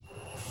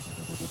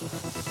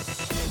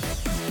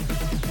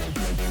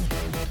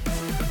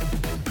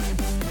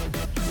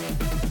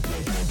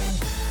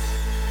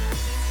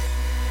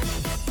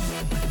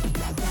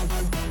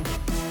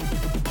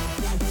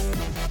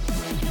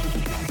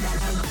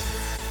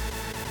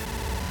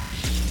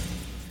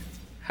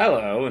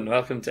Hello and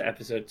welcome to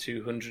episode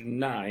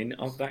 209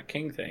 of That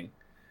King Thing,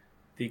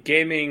 the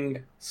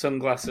gaming,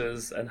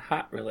 sunglasses and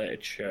hat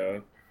related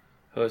show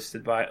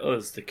hosted by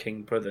us, the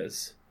King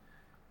Brothers.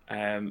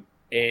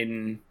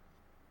 In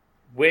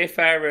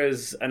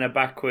Wayfarers and a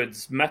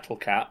backwards metal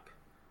cap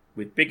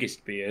with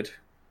biggest beard.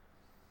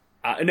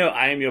 No,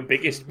 I am your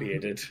biggest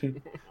bearded,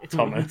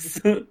 Thomas.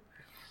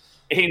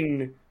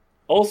 In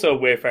also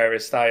Wayfarer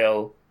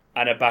style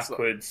and a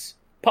backwards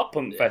pop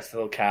punk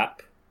festival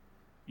cap,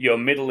 your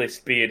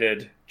middleest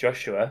bearded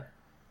Joshua.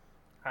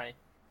 Hi.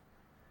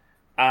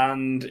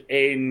 And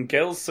in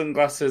girls'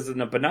 sunglasses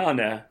and a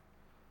banana,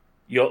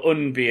 your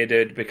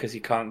unbearded because he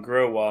can't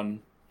grow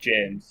one,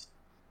 James.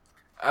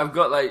 I've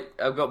got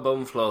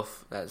bum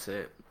fluff. That's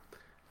it.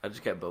 I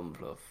just get bum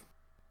fluff.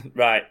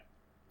 Right.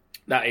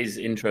 That is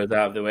intros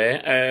out of the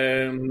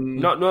way.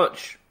 Not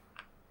much.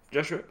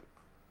 Joshua.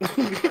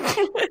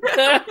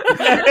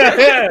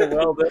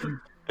 Well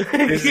done.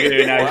 This is a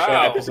very nice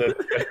short episode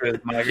of Joshua's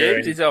migraine.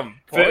 James is on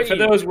point. For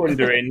those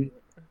wondering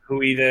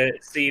who either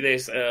see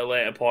this at a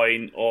later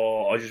point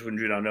or are just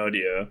wondering on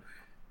audio,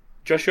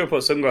 Joshua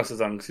put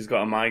sunglasses on because he's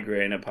got a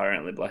migraine,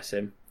 apparently, bless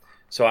him.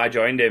 So I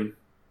joined him.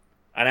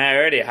 And I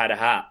already had a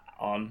hat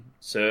on,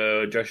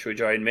 so Joshua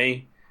joined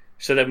me.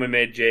 So then we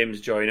made James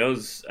join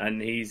us,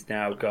 and he's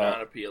now got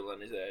banana peel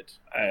on his head.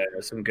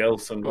 Some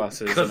girls'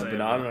 sunglasses and a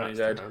banana on his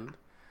head.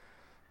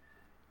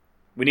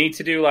 We need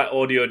to do like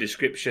audio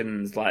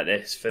descriptions like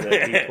this for the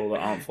people that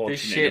aren't fortunate.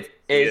 This shit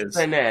is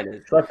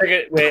bananas. So I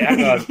figured, wait,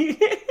 hang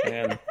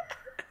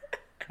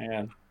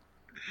on.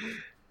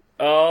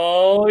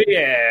 Oh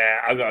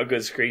yeah, I got a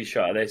good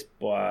screenshot of this,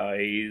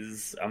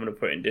 boys. I'm gonna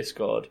put it in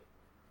Discord.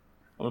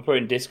 I'm gonna put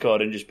it in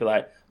Discord and just be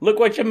like, "Look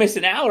what you're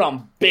missing out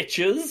on,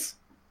 bitches."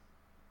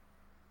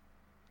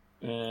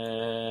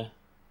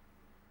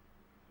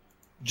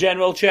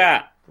 General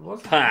chat.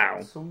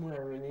 Pow.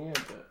 Somewhere in here,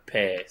 but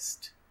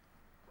Paste.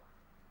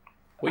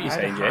 What are you I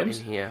had saying, a hat James?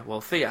 in here. Well,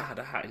 Thea had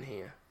a hat in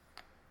here.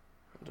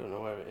 I don't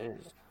know where it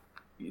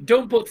is.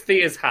 Don't put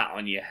Thea's hat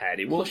on your head.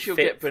 It won't Plus, you'll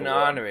fit get for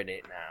banana one. in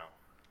it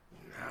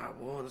now. Nah,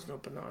 well, there's no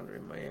banana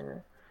in my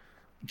hair.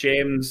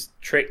 James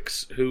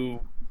Tricks, who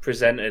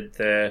presented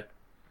the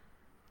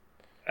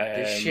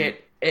This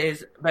shit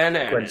is Gwen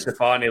bananas.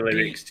 Stefani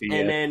lyrics to you,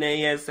 and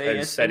Bananas.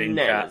 said in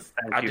chat,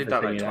 "Thank I you did for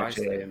that like singing that, twice.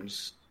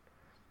 James."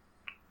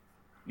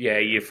 Yeah,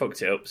 you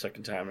fucked it up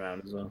second time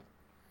around as well.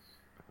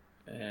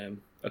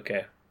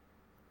 Okay.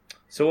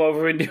 So what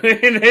have we been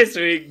doing this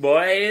week,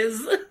 boys?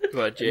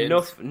 What,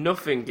 James?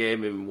 Nothing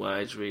gaming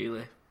wise,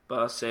 really.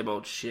 But same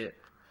old shit.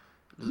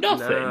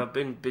 Nothing? Nah, I've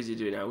been busy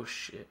doing house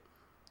shit.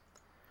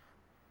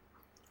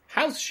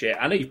 House shit.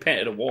 I know you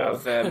painted a wall.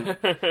 I've done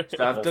Awful.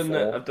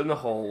 I've done the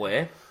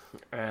hallway,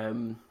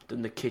 done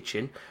the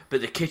kitchen,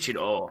 but the kitchen.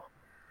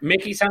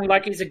 Make it sound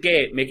like it's a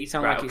game. Make it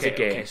sound like it's a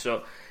game. Okay,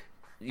 so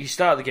you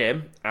start the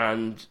game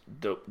and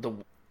the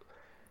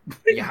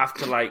you have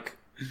to like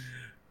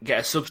get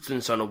a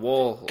substance on a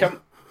wall.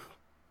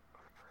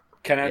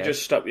 Can I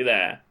just stop you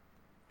there?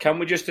 Can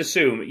we just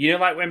assume,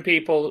 like when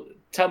people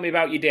tell me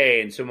about your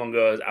day and someone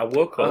goes, "I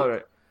woke up." All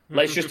right.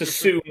 Let's just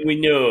assume we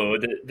know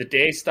that the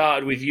day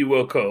started with you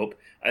woke up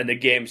and the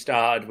game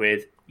started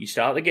with you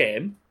start the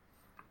game.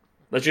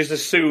 Let's just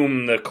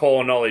assume the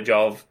core knowledge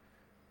of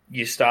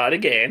you start a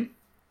game.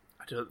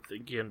 I don't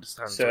think he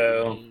understands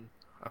So- what you mean.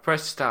 I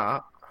press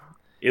start.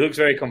 He looks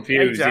very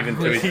confused even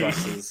through his Exactly.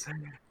 glasses.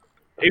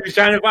 He was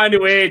trying to find a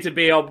way to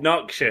be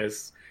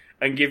obnoxious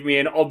and give me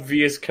an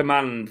obvious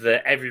command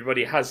that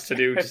everybody has to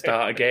do to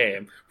start a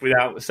game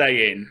without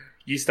saying,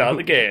 you start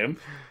the game.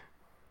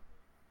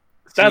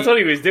 That's what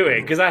he was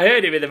doing, because I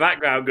heard him in the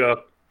background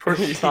go,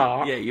 push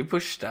start. Yeah, you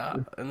push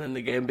start, and then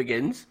the game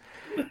begins.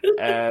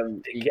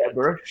 You get a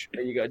brush,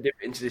 and you got to dip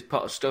it into this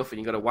pot of stuff, and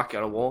you got to whack it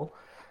on a wall.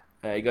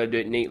 You got to do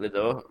it neatly,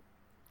 though.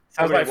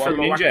 Sounds like What Fruit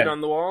am I whacking Ninja.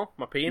 on the wall?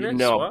 My penis?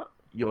 No. What?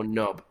 Your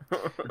knob.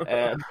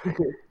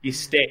 You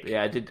stick.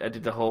 Yeah, I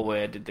did the whole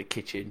way. I did the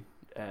kitchen,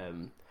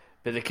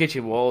 but the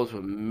kitchen walls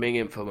were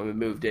minging from when we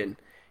moved in.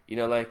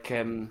 Like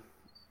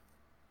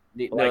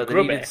they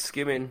grubby? needed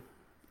skimming,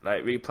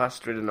 like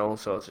replastering and all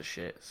sorts of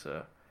shit.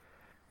 So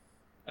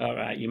All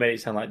right, you made it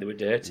sound like they were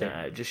dirty.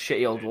 just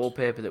shitty old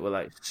wallpaper that were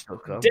like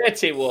stuck on.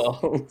 Dirty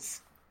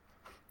walls.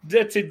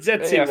 Dirty Yeah,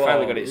 walls. I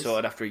finally got it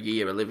sorted after a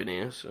year of living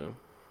here. So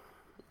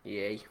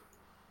yay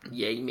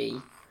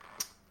me.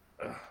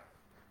 I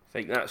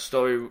think that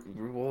story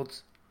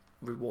rewards.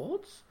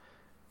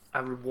 I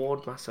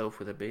reward myself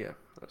with a beer.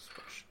 That's what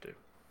I should do.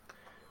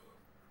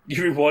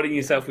 You're rewarding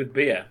yourself with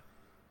beer.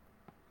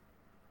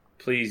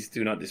 Please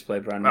do not display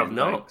branding. I've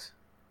not. thanks.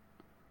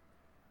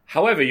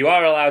 However, you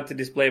are allowed to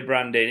display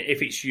branding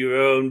if it's your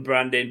own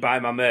branding, buy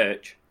my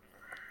merch.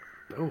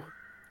 Oh.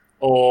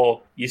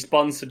 Or you're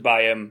sponsored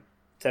by them,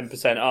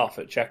 10% off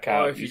at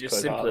checkout. Or if you Use just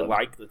code simply Harlem.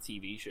 like the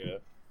TV show.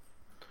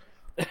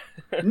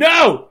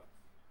 No!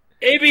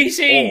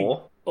 ABC!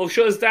 Or They'll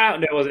shut us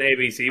down. No, it wasn't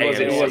ABC, was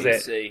it? Who was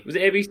it? AMC. Was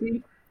it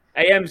ABC?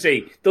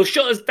 AMC. They'll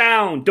shut us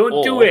down.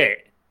 Don't do Or-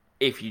 it.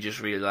 if you just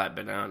really like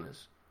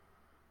bananas.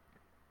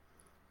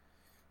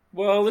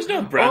 Well, there's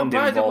no brand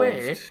by the involved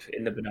way-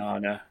 in the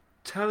banana.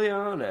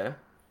 Taliana,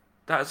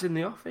 that's in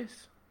The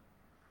Office.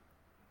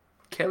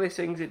 Kelly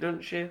sings it,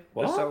 doesn't she?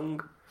 What? The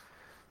song.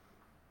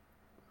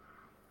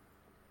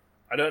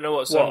 I don't know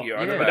what song What? you're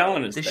on Yeah. about.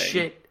 Bananas The thing.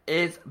 shit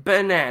is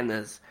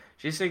bananas.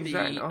 She sings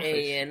that in The Office.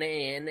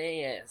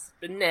 B-A-N-A-N-A-S.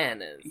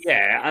 Bananas.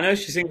 Yeah, I know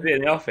she sings it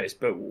in The Office,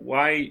 but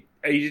why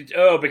are you...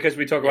 Oh, because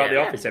we talk about The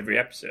Yeah. Office every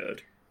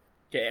episode.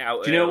 Get it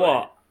out Do you know early.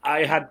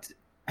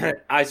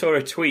 what? I saw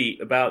a tweet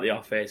about The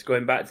Office,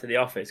 going back to The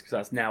Office, because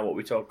that's now what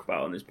we talk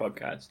about on this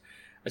podcast.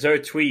 I saw a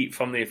tweet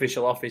from the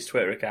official Office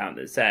Twitter account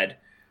that said,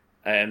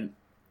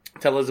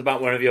 tell us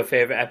about one of your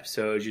favourite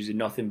episodes using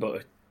nothing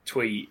but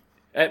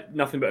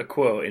a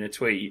quote in a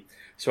tweet.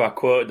 So I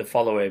quoted the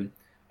following.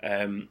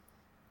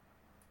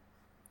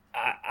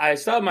 I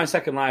started my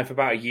second life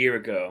about a year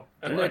ago.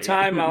 And at the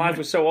time, my life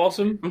was so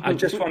awesome, I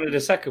just wanted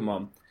a second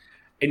one.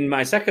 In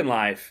my second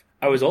life,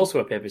 I was also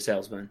a paper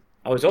salesman.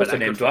 I was also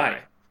named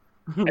Dwight.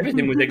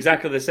 Everything was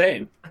exactly the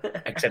same,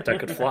 except I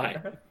could fly.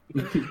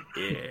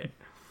 Yeah.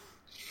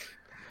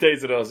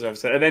 Days of awesome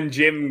episode. And then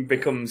Jim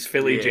becomes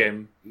Philly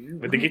Jim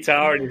with the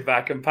guitar in his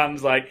back, and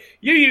Pam's like,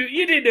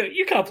 "You didn't,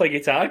 you can't play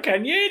guitar,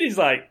 can you?" And he's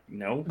like,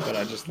 "No, but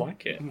I just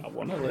like it. I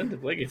want to learn to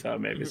play guitar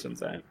maybe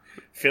sometime."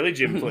 Philly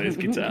Jim plays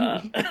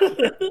guitar.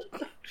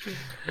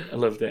 I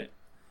loved it.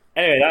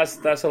 Anyway,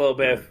 that's a little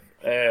bit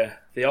of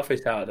The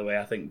Office out of the way,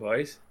 I think,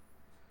 boys.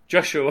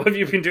 Joshua, what have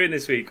you been doing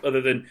this week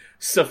other than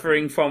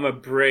suffering from a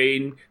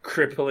brain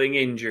crippling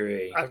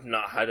injury? I've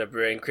not had a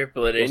brain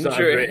crippling It's not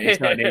injury. it's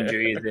not an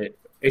injury, is it?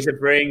 It's a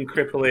brain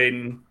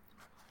crippling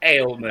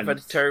ailment. I've had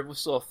a terrible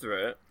sore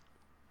throat.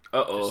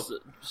 Uh-oh.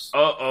 Just,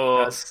 Uh-oh.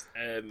 That's-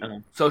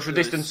 Social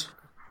There was- distance.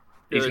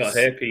 He's there got was-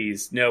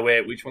 herpes. No,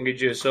 wait, which one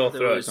gives you a sore There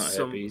throat? was It's not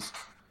some- herpes.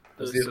 There That's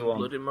was the other some one.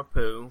 blood in my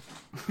poo.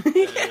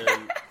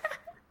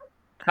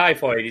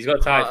 Typhoid. He's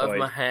got Part of typhoid.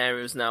 my hair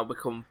has now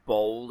become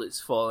bald. It's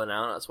fallen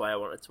out. That's why I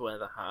wanted to wear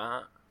the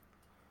hat.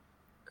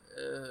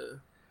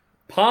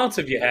 Part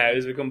of your hair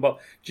has become bald.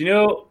 Do you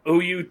know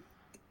who you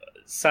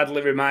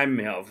sadly remind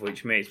me of,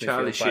 which makes me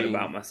Charlie feel bad Sheen.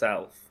 about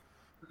myself?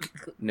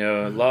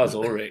 No, Lars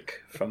Ulrich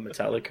from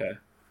Metallica.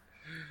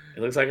 It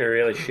looks like a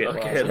really shit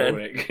Okay, Lars then.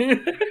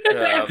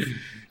 Ulrich.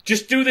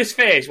 Just do this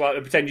face while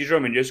you pretend you're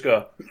drumming. Just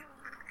go.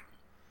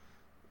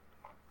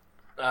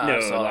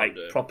 That's No, all like I'm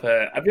doing.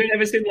 proper. Have you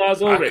ever seen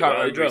Lars I Ulrich can't while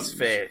he remember his drums?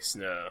 face.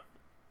 No,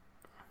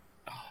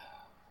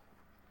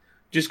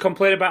 Just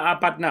complain about how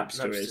bad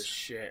Napster that's is. just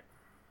shit.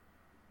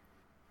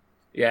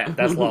 Yeah,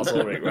 that's Lars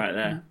Ulrich right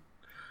there.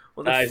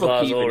 What That the is fuck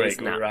Lars even Ulrich is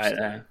Napster? right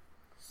there.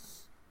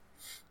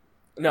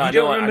 No, You I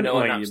don't know, I remember know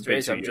what when you Napster bet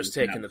is. you I'm just used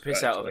taking the Napster,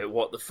 piss out of actually. it.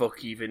 What the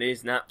fuck even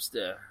is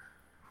Napster?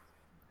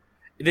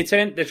 They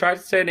tried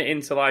to turn it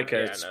into like a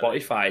Yeah, I know.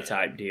 Spotify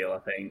type deal, I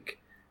think,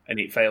 and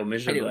it failed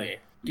miserably.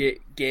 Anyway,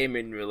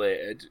 gaming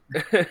related.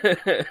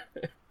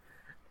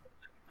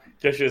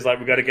 Joshua's like,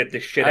 we got to get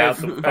this shit I out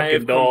have, the I fucking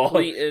have door.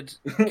 completed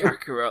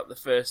Kakarot, the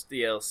first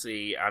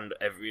DLC, and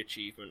every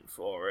achievement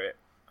for it.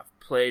 I've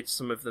played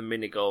some of the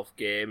mini golf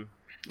game.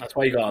 That's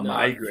why you got a No,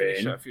 I finished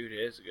migraine. that a few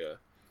days ago.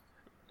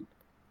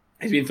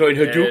 He's been throwing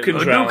Hadoukens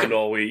Hadouken. around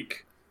all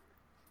week.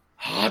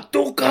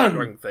 Hadouken!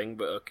 Wrong thing,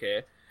 but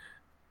okay.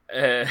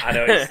 I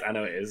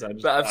know it is. I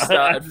just, But I've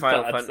started I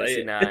Final thought I'd say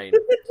Fantasy it. 9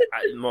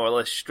 more or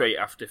less straight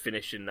after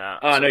finishing that.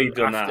 Oh, I know you've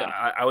done after-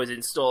 that. I was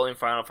installing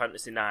Final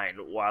Fantasy 9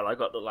 while I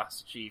got the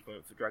last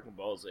achievement for Dragon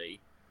Ball Z.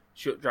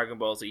 Shut Dragon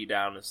Ball Z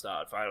down and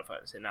started Final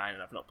Fantasy 9,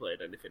 and I've not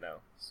played anything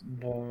else.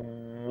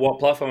 What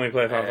platform are you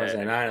playing Final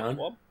Fantasy 9 on?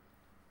 What?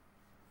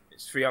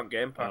 It's free on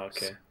Game Oh, Pass.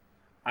 okay.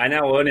 I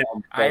now own it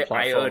on four I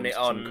platforms. own it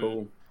so I'm on-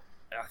 Cool.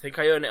 I think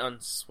I own it on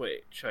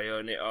Switch. I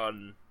own it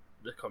on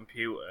the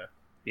computer.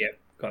 Yep,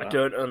 got I that.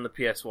 don't own the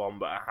PS1,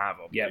 but I have,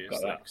 Yeah, obviously,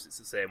 got that. because it's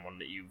the same one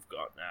that you've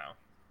got now.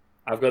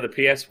 I've got the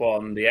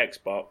PS1, the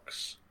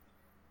Xbox,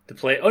 the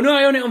Play. Oh no,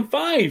 I own it on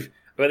 5.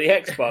 I've got the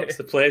Xbox,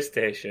 the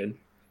PlayStation.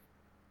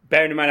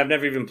 Bearing in mind, I've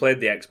never even played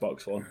the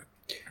Xbox one.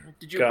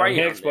 Did you Got buy the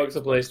it on Xbox,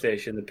 the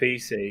PlayStation, the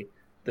PC,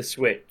 the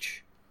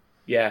Switch,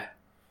 yeah,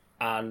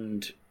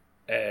 and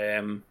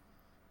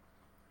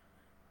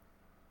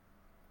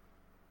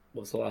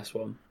what's the last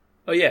one?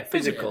 Oh yeah,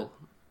 physical.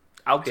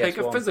 I'll take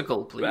a PS1.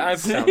 physical, please. But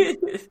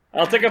I've-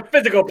 I'll take a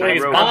physical,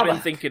 please, I've Bob. been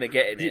thinking of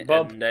getting it,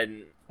 Bob. and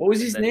then What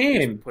was his and then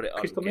name? just put it on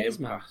Crystal Game Maze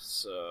Man. Pass.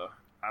 So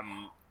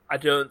I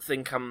don't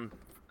think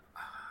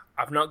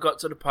I've not got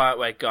to the part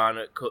where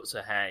Garnet cuts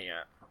her hair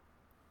yet.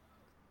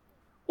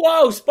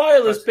 Whoa,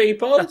 spoilers,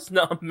 people. That's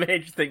not a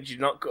major thing. She's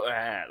not cut her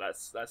hair.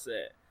 That's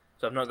it.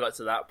 So I've not got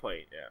to that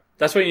point yet.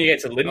 That's when you get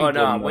to Lindblom, Oh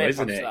no, I'm though, way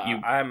isn't past it?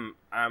 that.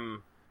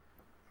 I'm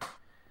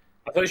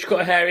I thought she cut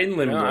her hair in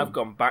Lindblom. No, I've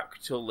gone back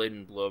to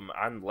Lindblom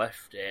and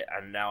left it,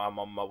 and now I'm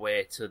on my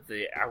way to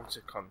the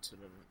outer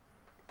continent.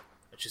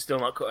 And she's still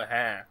not cut her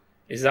hair.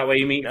 Is that where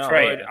you meet No,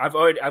 Freya? I've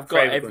Freya got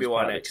becomes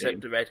everyone part of the except team.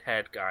 the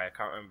red-haired guy. I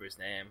can't remember his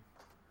name.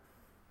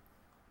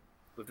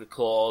 With the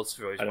claws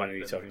for his I don't know who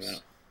you're weapons. talking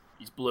about.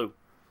 He's blue.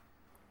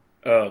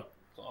 Oh,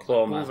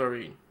 Clawman.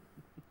 Wolverine.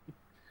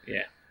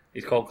 Yeah,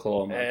 he's called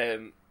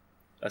Clawman.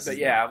 That's But his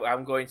yeah,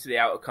 I'm going to the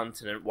outer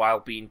continent while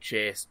being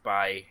chased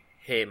by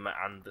him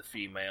and the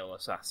female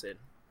assassin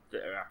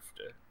that are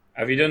after.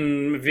 Have you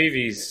done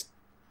Vivi's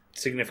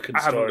significant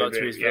I haven't story got to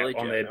bit his yet village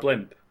on yet, the no.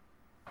 blimp?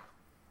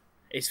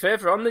 It's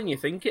further on than you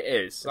think it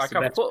is. That's Like the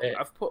I've best put, bit.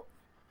 I've put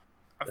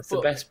That's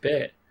the best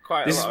bit.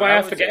 quite. This a is lot why I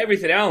of hours forget in.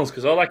 everything else,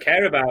 because all I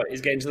care about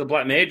is getting to the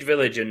Black Mage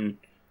Village and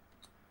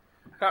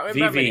I can't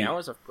remember how many Vivi.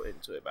 hours I've put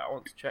into it, but I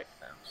want to check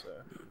now, so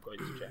I'm going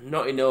to check.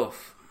 Not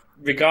enough.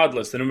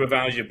 regardless, the number of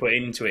hours you put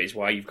into it is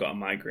why you've got a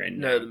migraine.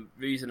 No, the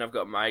reason I've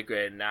got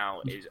migraine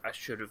now is I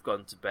should have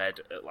gone to bed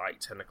at like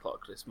 10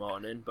 o'clock this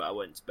morning, but I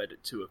went to bed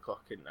at 2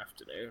 o'clock in the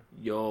afternoon.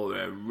 You're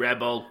a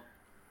rebel.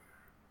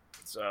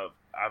 So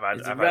I've had.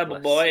 It's I've a had rebel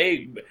less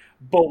boy.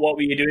 But what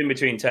were you doing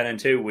between 10 and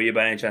 2? Were you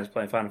by any chance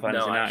playing Final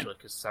Fantasy No, 9? actually,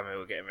 because Sammy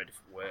were getting ready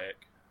for work.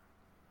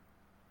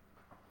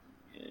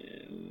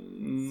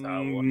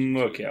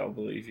 Okay, I'll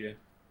believe you.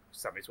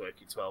 Sammy's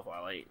working 12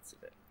 while 8,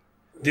 isn't it?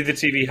 Did the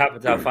TV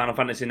happen to have Final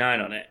Fantasy 9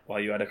 on it while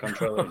you had a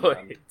controller in your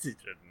hand? It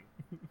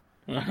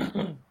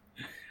didn't.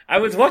 I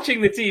was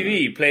watching the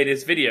TV play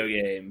this video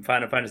game,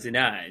 Final Fantasy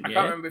 9. I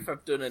can't remember if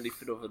I've done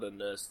anything other than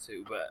those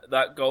two, but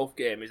that golf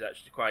game is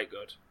actually quite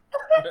good.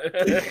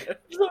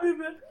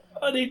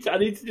 I need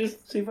to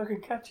just see if I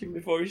can catch him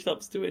before he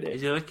stops doing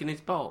Is it. he licking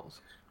his balls?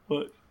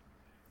 But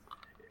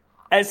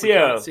I can't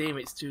SEO. see him,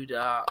 it's too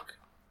dark.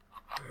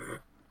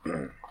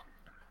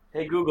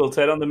 Hey Google,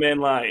 turn on the main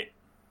light.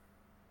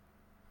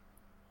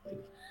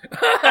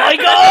 I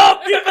got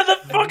up, you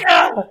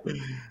motherfucker!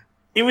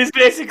 He was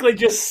basically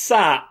just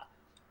sat.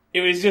 He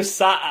was just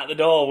sat at the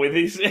door with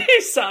his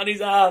sat on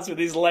his ass with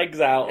his legs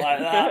out like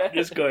that,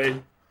 just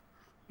going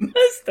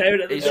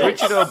staring at the It's door.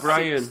 Richard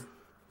O'Brien.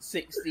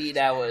 16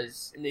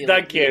 hours. Nearly,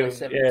 Thank you, nearly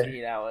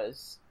 17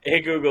 hours. Hey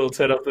Google,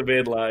 turn off the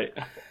main light.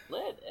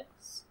 Play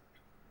this.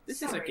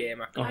 This is a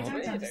game I Oh. can't I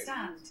play. don't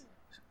understand.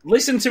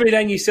 Listen to me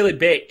then, you silly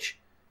bitch.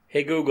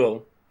 Hey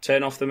Google,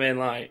 turn off the main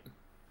light.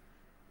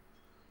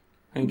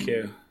 Thank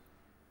you.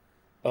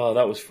 Oh,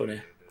 that was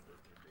funny.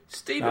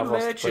 Stephen I've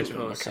lost the Merchant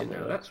placement of my hosting camera.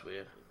 now. That's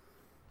weird.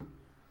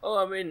 Oh,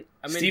 I'm in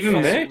Stephen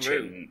Fossil Merchant.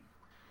 Room.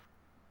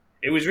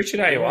 It was Richard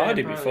Yeah, Ayoade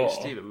apparently before. it's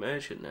Stephen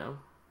Merchant now.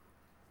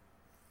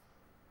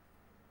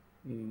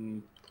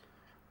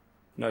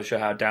 Not sure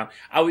how down.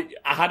 I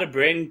had a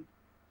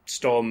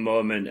brainstorm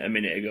moment a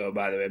minute ago,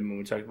 by the way, when we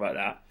were talking about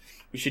that.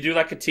 We should do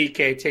like a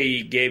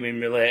TKT gaming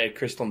related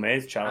Crystal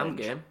Maze And challenge.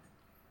 game.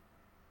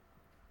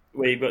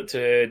 Where you've got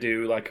to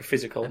do like a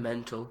physical. A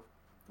mental.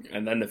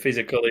 And then the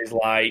physical is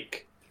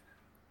like,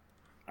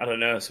 I don't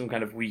know, some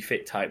kind of Wii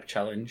Fit type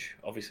challenge.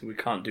 Obviously, we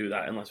can't do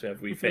that unless we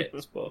have Wii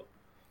Fits, but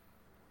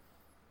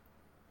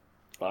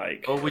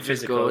like, Or we a just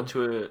physical, go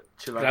to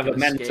like have an a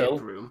mental.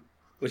 escape room.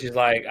 which is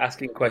like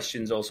asking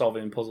questions or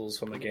solving puzzles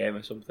from a game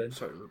or something.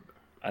 Sorry.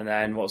 And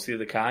then what's the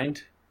other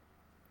kind?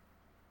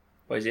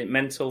 What is it?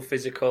 Mental,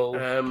 physical.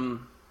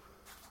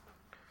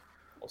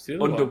 What's the other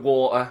one?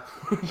 Underwater.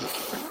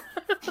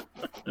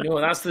 No,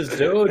 that's the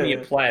zone, you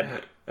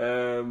pleb.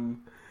 I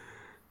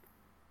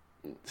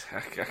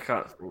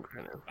can't think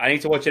right now. I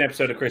need to watch an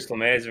episode of Crystal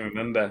Maze and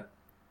remember.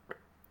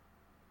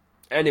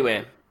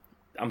 Anyway,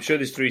 I'm sure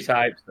there's 3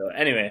 types though.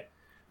 Anyway,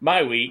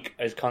 my week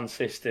has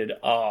consisted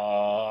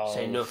of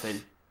say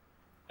nothing.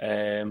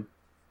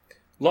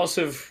 Lots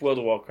of World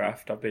of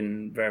Warcraft. I've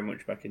been very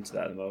much back into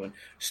that at the moment.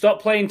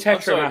 Stop playing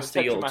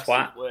Tetramaster, you little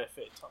twat. Worth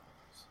it, Thomas.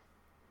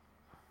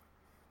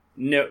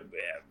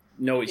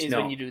 No, it's Is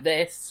not. when you do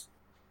this,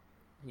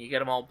 and you get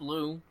them all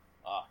blue.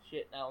 Oh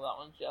shit! Now that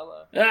one's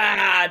yellow.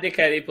 Ah,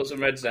 dickhead, he put some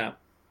reds down.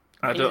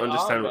 I don't Is it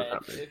understand all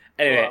what's red?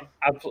 Oh, happening.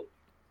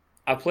 Anyway,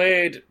 I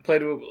played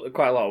quite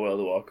a lot of World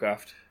of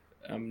Warcraft.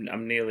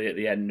 I'm nearly at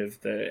the end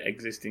of the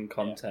existing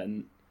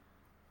content.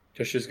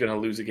 Joshua's going to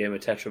lose a game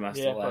of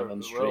Tetramaster live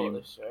on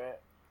stream.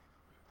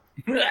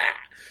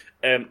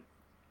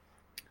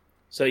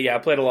 So yeah, I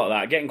played a lot of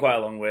that. Getting quite a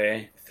long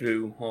way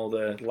through all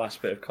the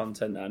last bit of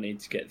content that I need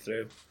to get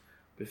through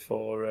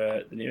before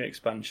the new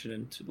expansion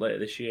and later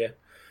this year.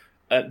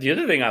 The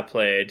other thing I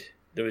played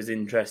that was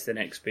interesting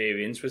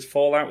experience was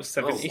Fallout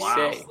 76.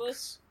 wow.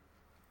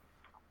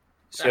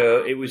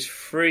 So it was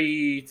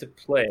free to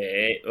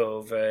play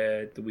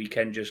over the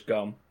weekend just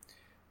gone.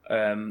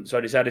 So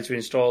I decided to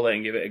install it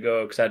and give it a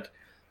go because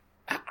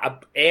I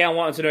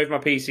wanted to know if my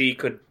PC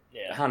could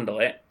handle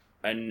it,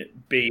 and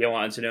B, I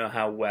wanted to know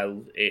how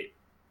well it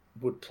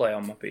would play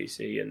on my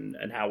PC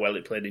and how well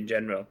it played in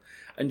general.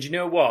 And do you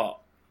know what?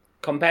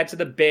 Compared to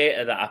the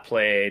beta that I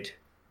played,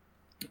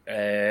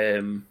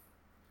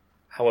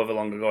 however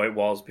long ago it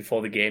was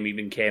before the game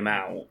even came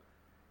out,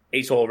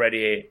 it's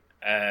already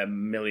a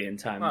million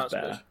times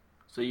better. Good.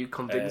 So you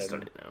convinced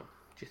on it now?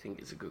 Do you think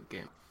it's a good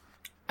game?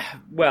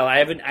 Well, I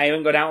haven't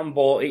gone out and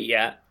bought it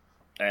yet,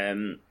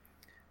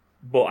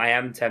 but I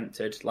am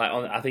tempted.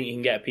 I think you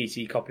can get a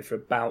PC copy for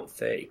about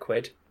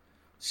 £30.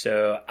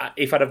 So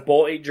if I'd have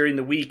bought it during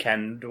the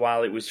weekend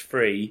while it was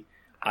free,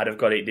 I'd have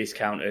got it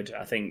discounted.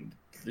 I think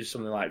there's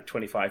something like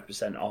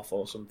 25% off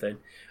or something.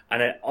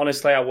 And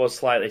honestly, I was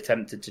slightly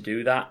tempted to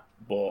do that,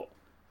 but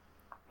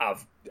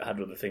I've had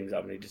other things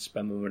I've needed to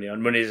spend my money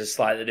on. Money is a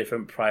slightly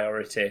different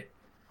priority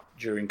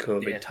during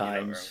COVID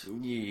times.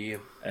 Yeah.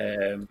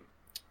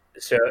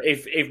 So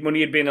if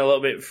money had been a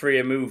little bit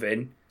freer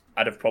moving,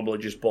 I'd have probably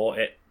just bought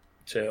it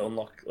to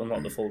unlock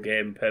the full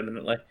game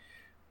permanently.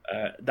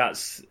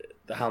 That's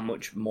how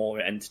much more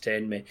it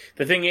entertained me.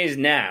 The thing is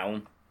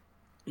now,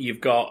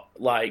 you've got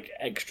like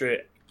extra.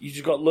 You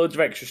just got loads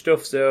of extra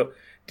stuff. So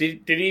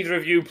did either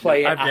of you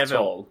play it I've at never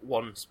all?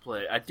 once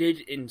played. I did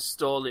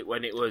install it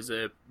when it was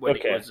a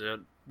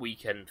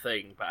weekend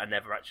thing, but I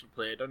never actually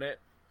played on it.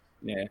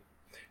 Yeah.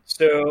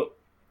 So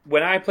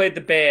when I played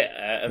the beta,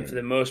 and for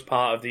the most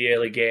part of the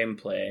early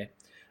gameplay,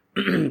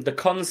 the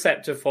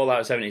concept of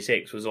Fallout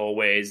 76 was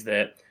always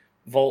that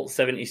Vault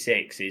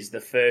 76 is the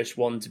first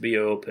one to be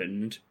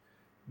opened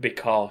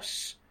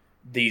because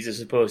these are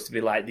supposed to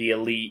be like the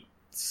elite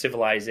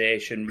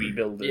civilization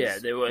rebuilders. Yeah,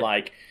 they were.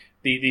 Like,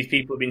 these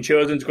people have been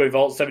chosen to go in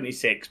Vault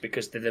 76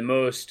 because they're the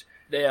most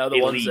They are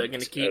the ones that are going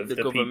to keep the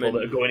people that are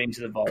government going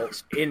into the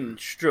vaults. in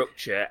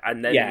structure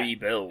and then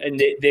rebuild. And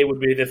they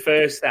would be the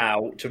first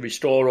out to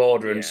restore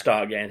order and Yeah.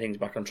 start getting things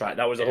back on track.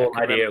 That was the Yeah, whole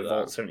I can idea of remember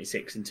Vault that.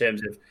 76 in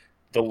terms of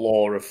the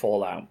lore of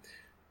Fallout.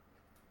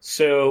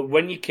 So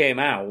when you came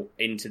out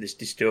into this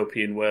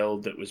dystopian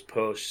world that was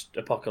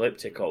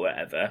post-apocalyptic or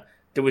whatever,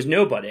 there was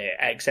nobody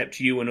except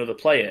you and other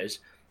players.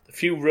 A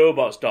few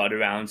robots dotted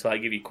around to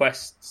like give you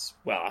quests.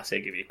 Well, I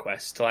say give you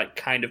quests to like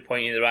kind of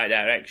point you in the right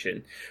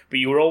direction. But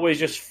you were always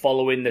just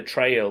following the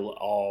trail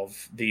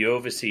of the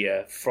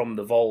overseer from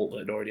the vault that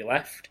had already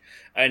left.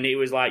 And it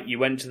was like you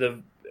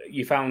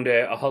found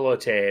a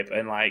holotape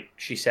and like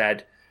she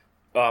said,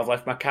 "Oh, I've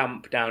left my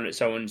camp down at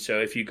so and so.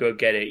 If you go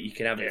get it, you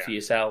can have it for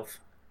yourself."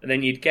 And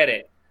then you'd get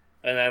it,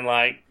 and then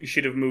like you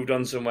should have moved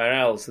on somewhere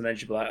else. And then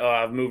she'd be like, "Oh,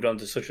 I've moved on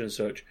to such and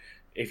such.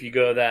 If you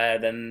go there,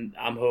 then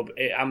I'm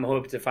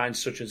hoping to find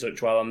such and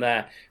such while I'm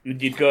there."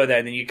 And you'd go there,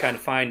 and then you kind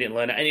of find it and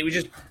learn it.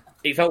 And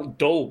it felt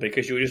dull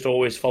because you were just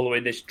always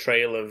following this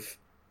trail of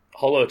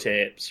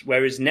holotapes.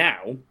 Whereas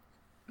now,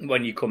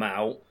 when you come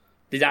out,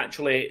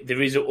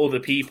 there is other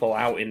people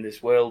out in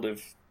this world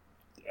of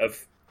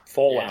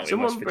Fallout.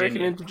 Someone in West breaking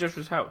Virginia. into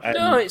Joshua's house.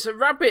 No, it's a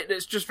rabbit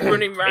that's just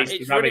running around. It's the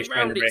It's rabbit's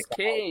running around trying to its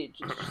break cage.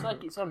 It's just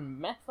like it's on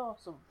meth or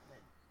something.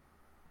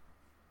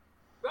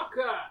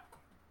 Rocker!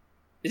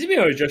 Is it me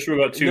or has Joshua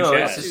got two no,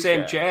 chairs? it's the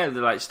same chair.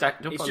 They're like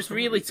stacked up. It's on just top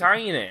really of each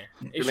tiny.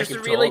 It's make just a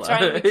it really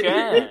taller. tiny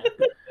chair.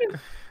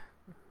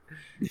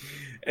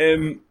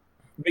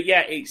 But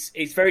yeah,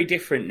 it's very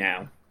different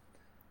now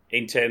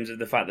in terms of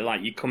the fact that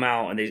like you come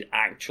out and there's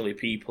actually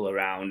people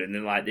around, and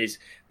then like there's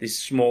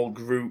small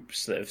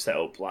groups that have set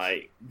up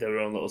like their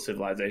own little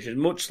civilizations,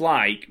 much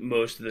like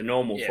most of the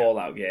normal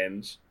Fallout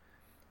games.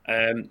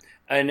 And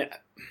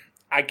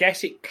I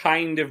guess it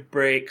kind of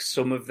breaks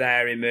some of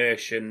their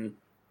immersion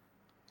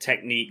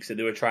techniques that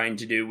they were trying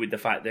to do with the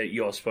fact that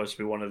you're supposed to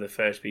be one of the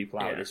first people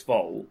out of this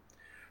vault.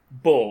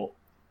 But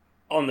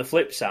on the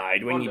flip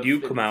side, when you do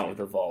come out of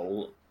the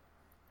vault,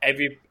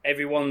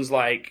 everyone's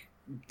like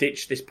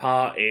ditched this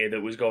party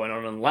that was going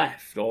on and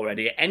left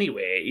already.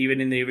 Anyway,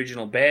 even in the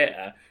original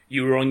beta,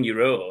 you were on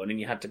your own and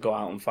you had to go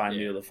out and find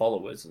the other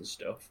followers and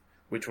stuff,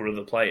 which were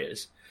other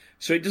players.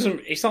 So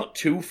it's not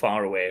too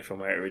far away from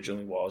where it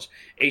originally was.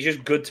 It's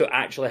just good to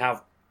actually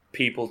have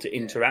people to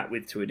interact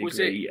with to a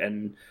degree,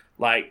 and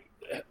like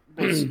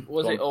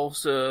Was it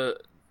also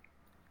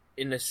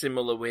in a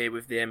similar way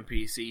with the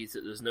NPCs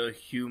that there's no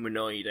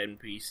humanoid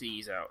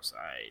NPCs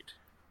outside?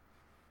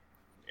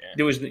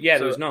 There was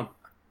none.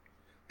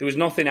 There was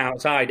nothing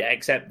outside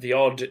except the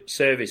odd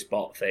service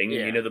bot thing,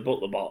 the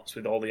butler bots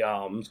with all the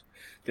arms.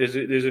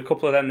 There's a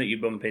couple of them that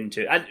you bump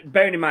into.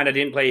 Bearing in mind, I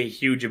didn't play a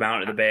huge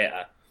amount of the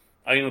beta.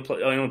 I only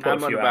put a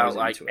few hours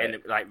into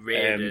it. Like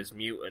raiders,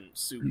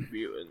 mutants, super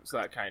mutants,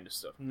 that kind of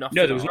stuff. Nothing.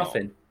 No, there was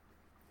nothing.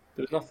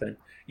 There was nothing.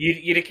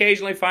 You'd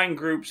occasionally find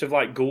groups of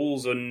like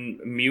ghouls and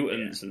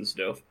mutants and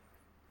stuff,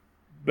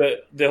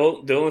 but the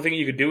only thing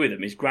you could do with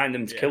them is grind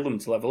them to kill them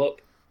to level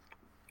up.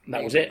 And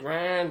that was it.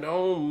 Grind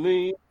on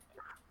me.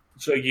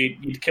 So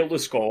you'd kill the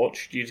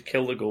Scorched, you'd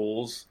kill the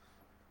ghouls,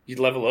 you'd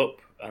level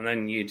up, and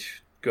then you'd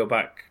go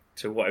back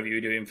to whatever you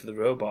were doing for the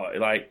robot.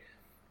 Like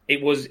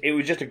it was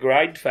just a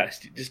grind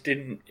fest. It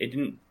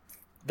didn't.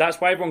 That's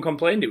why everyone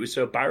complained it was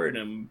so barren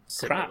and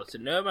similar crap. to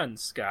No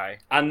Man's Sky.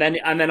 And then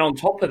on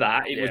top of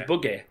that, it was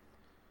buggy.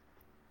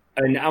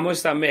 And I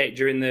must admit,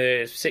 during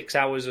the 6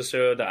 hours or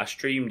so that I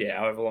streamed it,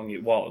 however long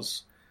it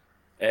was,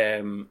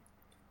 I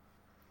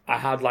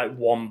had like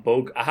one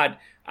bug. I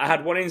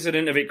had one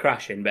incident of it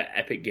crashing, but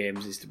Epic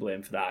Games is to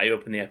blame for that. I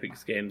opened the Epic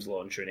Games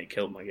launcher and it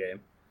killed my game,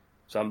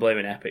 so I'm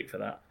blaming Epic for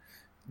that.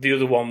 The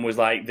other one was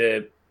like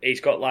it's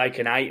got like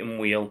an item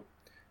wheel,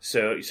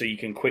 so you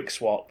can quick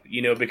swap.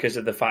 Because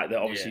of the fact that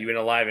obviously you're in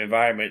a live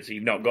environment, so you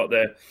don't got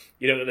the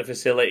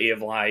facility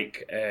of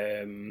like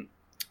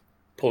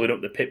pulling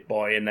up the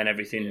Pip-Boy and then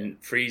everything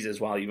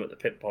freezes while you've got the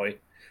Pip-Boy.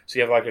 So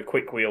you have like a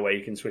quick wheel where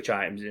you can switch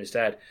items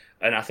instead.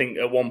 And I think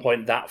at one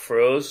point that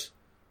froze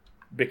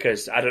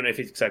because I don't know if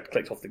it's because I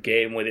clicked off the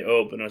game with it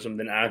open or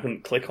something, and I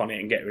couldn't click on it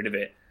and get rid of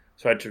it.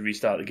 So I had to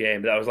restart the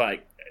game. But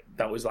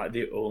that was like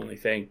the only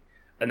thing.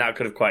 And that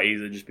could have quite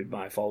easily just been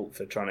my fault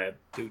for trying to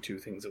do two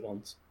things at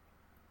once.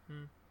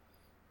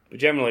 But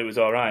generally it was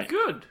alright.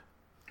 Good.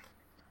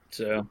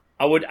 So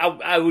I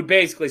would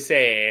basically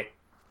say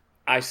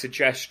I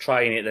suggest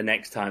trying it the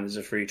next time there's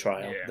a free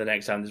trial. Yeah. The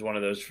next time there's one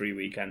of those free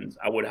weekends.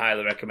 I would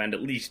highly recommend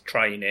at least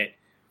trying it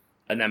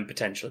and then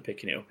potentially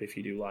picking it up if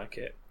you do like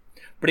it.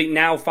 But it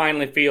now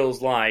finally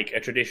feels like a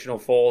traditional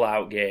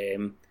Fallout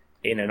game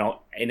in an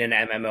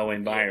MMO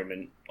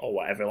environment or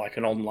whatever, like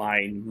an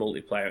online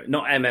multiplayer.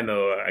 Not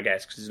MMO, I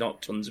guess, because there's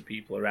not tons of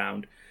people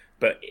around.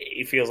 But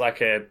it feels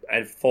like a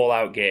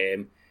Fallout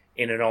game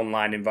in an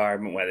online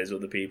environment where there's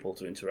other people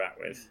to interact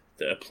with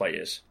that are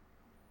players.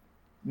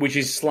 Which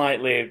is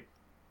slightly...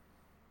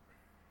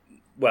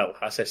 Well,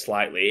 I say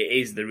slightly.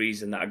 It is the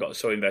reason that I got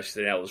so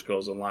invested in Elder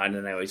Scrolls Online,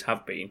 and I always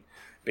have been.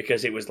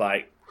 Because it was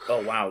like,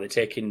 oh wow, they're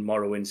taking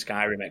Morrowind,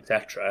 Skyrim,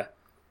 etc.,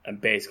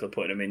 and basically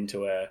putting them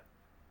into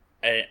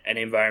an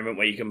environment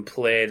where you can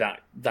play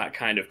that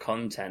kind of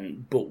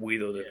content, but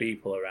with other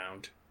people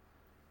around.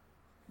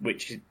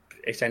 Which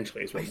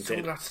essentially is what they did.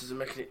 Sunglasses are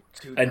making it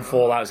too And dark.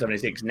 Fallout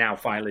 76 now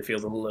finally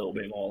feels a little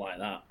bit more like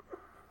that.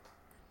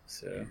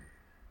 So,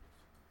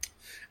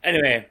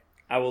 anyway,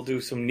 I will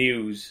do some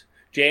news.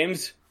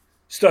 James,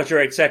 start your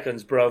 8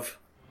 seconds, bruv.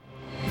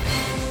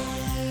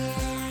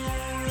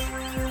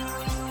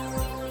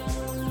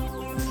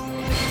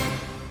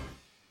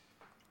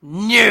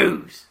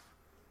 News!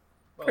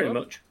 Pretty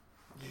much.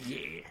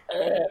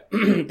 Yeah.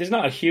 There's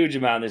not a huge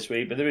amount this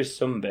week, but there is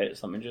some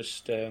bits. Let me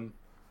just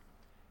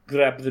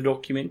grab the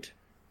document.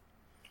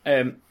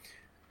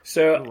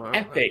 So, Oh, wow.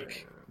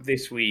 Epic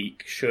this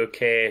week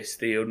showcased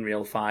the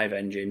Unreal 5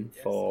 engine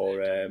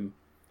for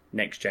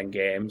next-gen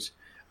games,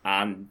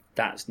 and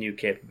that's new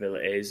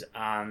capabilities,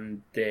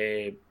 and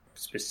they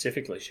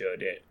specifically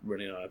showed it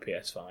running on a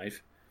PS5,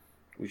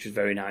 which was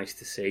very nice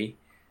to see.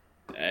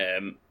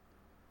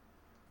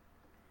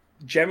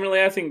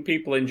 Generally, I think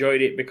people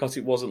enjoyed it because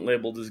it wasn't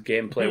labelled as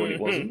gameplay when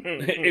it wasn't.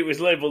 It was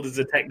labelled as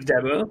a tech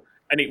demo,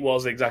 and it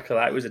was exactly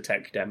that. It was a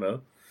tech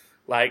demo.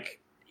 Like,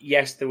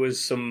 yes, there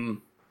was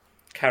some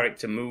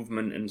character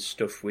movement and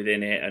stuff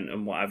within it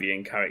and what have you,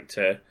 and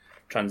character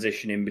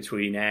transitioning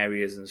between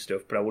areas and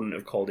stuff, but I wouldn't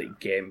have called it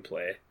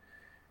gameplay.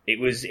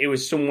 It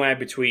was somewhere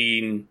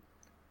between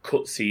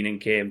cutscene and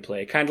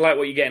gameplay. Kind of like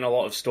what you get in a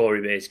lot of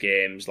story-based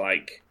games,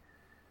 like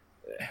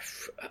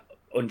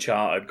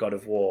Uncharted, God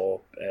of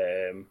War,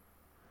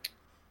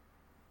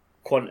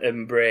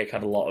 Quantum Break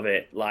had a lot of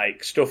it.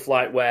 Like, stuff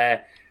like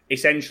where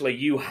essentially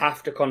you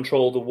have to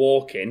control the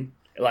walking.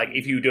 Like,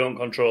 if you don't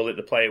control it,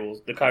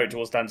 the character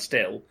will stand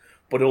still.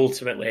 But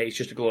ultimately, it's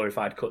just a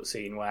glorified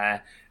cutscene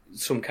where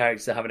some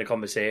characters are having a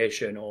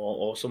conversation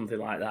or something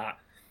like that.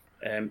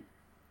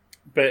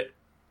 But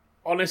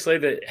honestly,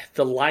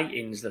 the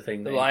lighting's the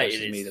thing that The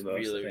lighting impresses me is the most. I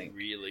really, think.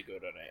 really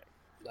good on it.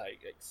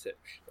 Like,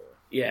 exceptional.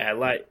 Yeah,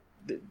 like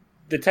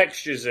the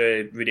textures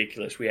are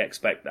ridiculous. We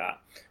expect that.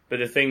 But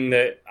the thing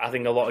that I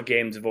think a lot of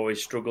games have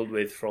always struggled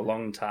with for a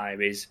long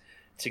time is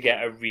to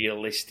get a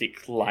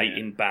realistic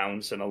lighting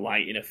bounce and a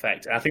lighting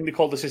effect. And I think they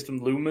called the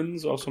system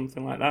Lumens or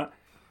something like that.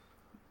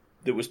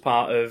 That was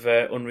part of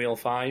Unreal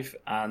 5,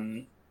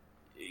 and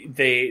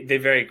they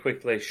very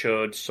quickly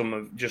showed some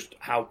of just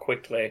how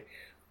quickly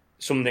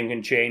something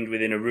can change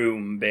within a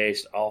room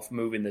based off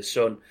moving the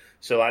sun.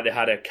 So, like, they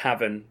had a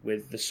cavern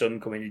with the sun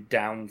coming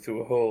down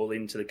through a hole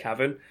into the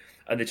cavern,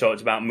 and they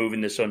talked about moving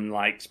the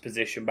sunlight's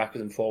position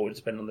backwards and forwards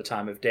depending on the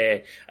time of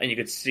day, and you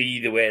could see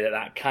the way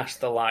that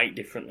cast the light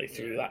differently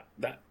through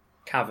that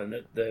cavern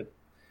that the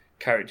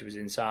character was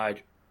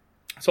inside.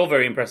 It's all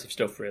very impressive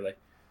stuff, really.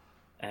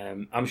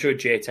 I'm sure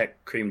JTech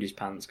creamed his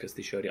pants because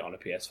they showed it on a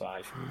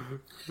PS5.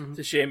 It's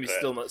a shame he's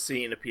still not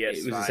seeing a PS5.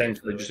 It was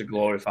essentially just a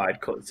glorified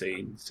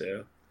cutscene,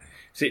 so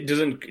it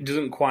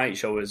doesn't quite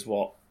show us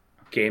what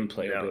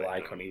gameplay will be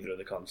like on either of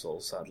the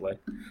consoles, sadly.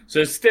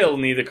 So still,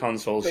 neither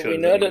console But shows we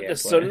know any that the gameplay.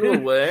 sun will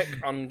work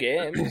on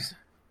games.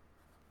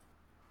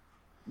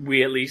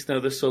 We at least know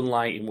the sun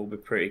lighting will be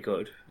pretty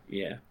good.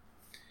 Yeah.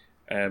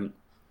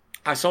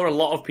 I saw a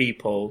lot of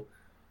people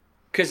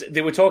because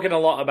they were talking a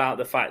lot about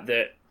the fact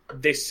that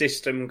this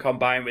system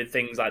combined with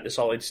things like the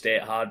solid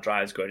state hard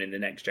drives going in the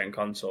next gen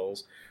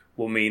consoles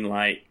will mean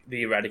like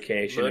the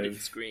eradication Loading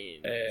of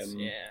screens.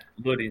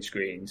 loading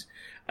screens.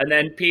 And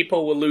then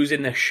people were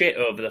losing their shit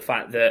over the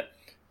fact that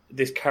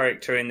this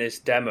character in this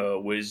demo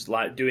was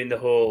like doing the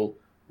whole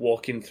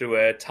walking through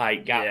a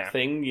tight gap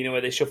thing, you know,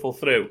 where they shuffle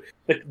through.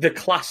 The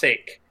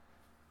classic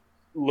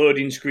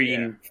loading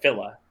screen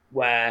filler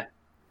where,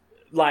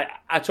 like,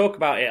 I talk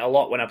about it a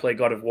lot when I play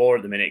God of War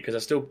at the minute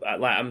because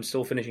I'm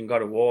still finishing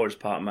God of War as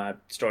part of my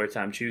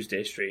Storytime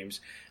Tuesday streams,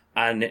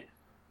 and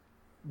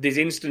there's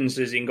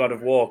instances in God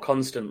of War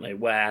constantly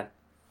where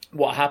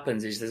what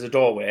happens is there's a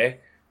doorway,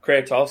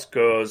 Kratos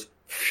goes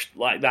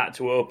like that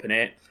to open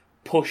it,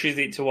 pushes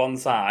it to one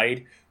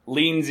side,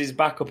 leans his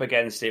back up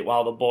against it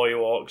while the boy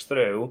walks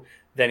through,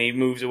 then he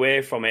moves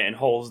away from it and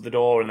holds the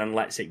door and then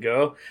lets it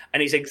go.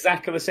 And it's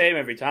exactly the same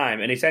every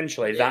time. And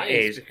essentially that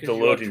is the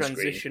loading screen.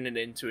 You're transitioning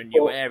into a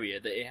new area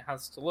that it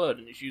has to load,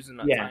 and it's using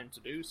that time to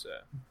do so.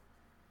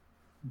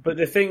 But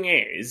the thing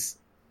is,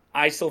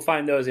 I still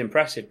find those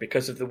impressive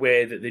because of the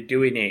way that they're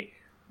doing it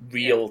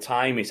real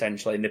time,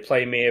 essentially. And they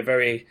play me a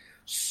very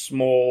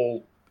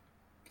small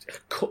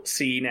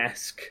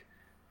cutscene-esque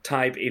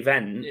type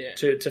event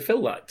to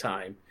fill that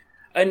time.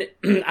 And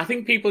I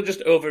think people are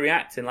just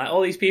overreacting. Like,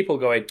 all these people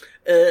going,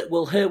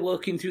 well, her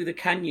walking through the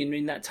canyon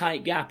in that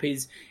tight gap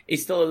is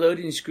still a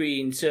loading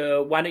screen,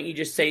 so why don't you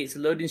just say it's a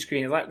loading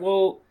screen? It's like,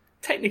 well,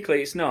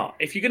 technically it's not.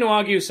 If you're going to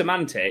argue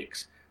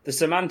semantics, the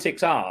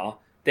semantics are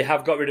they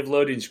have got rid of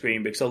loading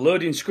screen, because a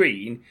loading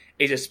screen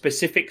is a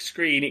specific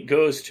screen it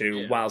goes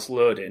to whilst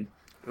loading.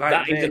 Like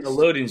that isn't a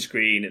loading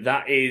screen.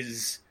 That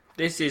is...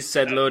 This is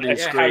said loading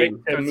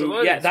screen.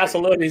 That's a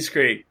loading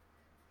screen.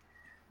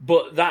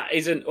 But that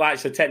isn't... Well,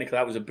 actually, technically,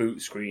 that was a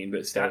boot screen,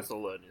 but still. That's a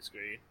loading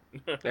screen.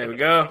 There we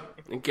go.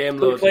 The game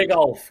loading.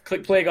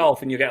 Click play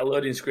golf, and you get a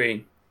loading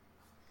screen.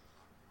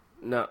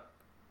 No.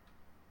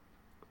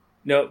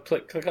 No,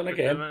 click on the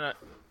game.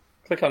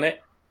 Click on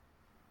it.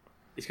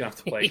 He's going to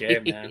have to play a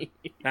game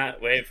now.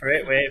 Wait for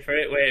it.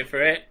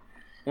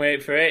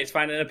 It's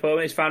finding an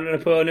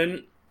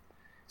opponent.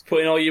 It's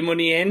putting all your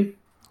money in.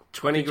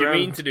 20 grand. Did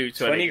you mean to do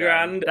 20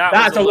 grand?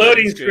 That's a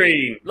loading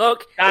screen.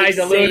 Look, that is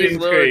a loading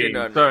screen.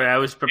 Sorry, I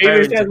was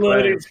preparing to play.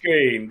 Loading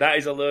screen. That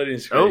is a loading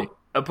screen. Oh,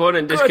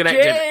 opponent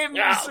disconnected. James!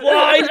 He's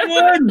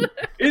won!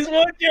 He's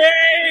won,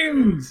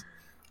 James!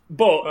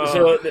 But,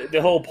 so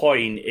the whole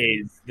point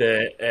is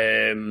that...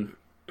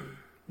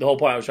 the whole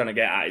point I was trying to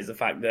get at is the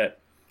fact that,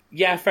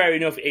 yeah, fair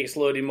enough, it's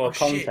loading more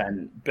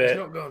content,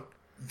 but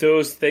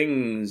those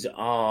things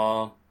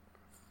are...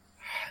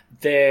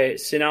 they're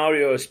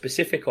scenario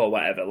specific or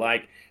whatever.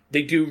 Like,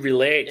 they do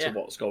relate to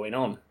what's going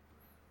on.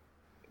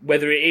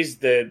 Whether it is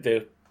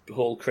the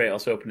whole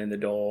Kratos opening the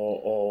door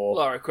or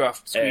Lara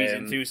Croft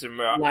squeezing through some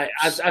rocks. Like,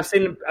 I've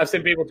seen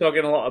people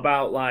talking a lot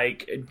about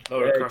like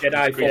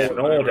Jedi Fallen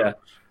Order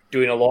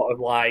doing a lot of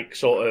like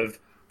sort of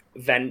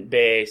vent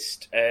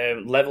based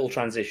level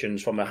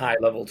transitions from a high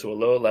level to a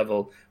low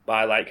level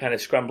by like kind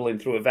of scrambling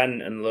through a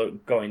vent and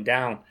going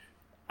down.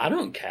 I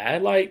don't care.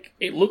 Like,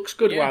 it looks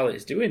good while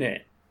it's doing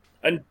it.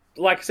 And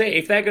like I say,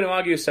 if they're going to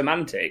argue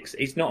semantics,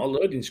 it's not a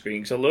loading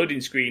screen, because a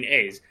loading screen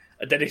is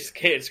a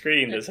dedicated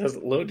screen that has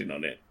loading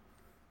on it.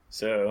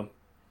 So,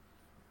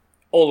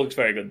 all looks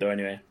very good though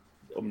anyway.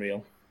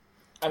 Unreal.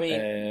 I mean,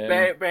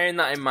 bearing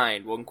that in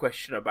mind, one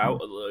question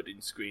about a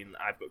loading screen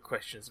that I've got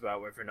questions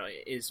about whether or not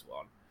it is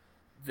one.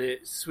 The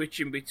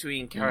switching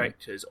between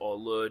characters or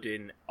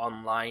loading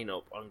online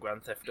up on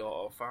Grand Theft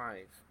Auto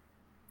 5.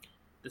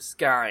 The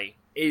sky,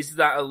 is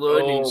that a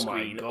loading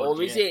screen?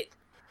 Or is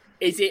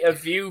it a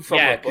view from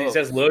above? Because it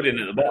says loading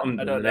at the bottom.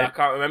 I don't know. I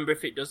can't remember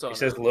if it does or not. It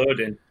says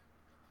loading.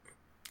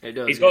 It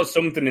does. It's got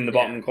something in the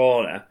bottom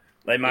corner.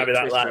 Like, might be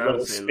that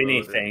little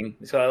spinny thing.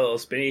 It's got a little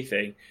spinny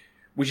thing.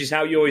 Which is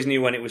how you always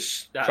knew when it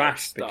was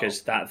crashed,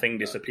 because that thing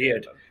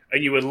disappeared.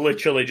 And you were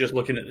literally just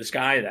looking at the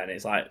sky then.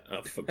 It's like,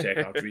 oh, fuck's sake,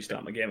 I have to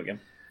restart my game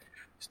again.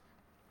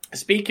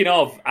 Speaking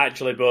of,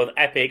 actually, both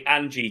Epic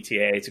and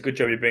GTA, it's a good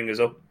job you bring this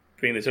up,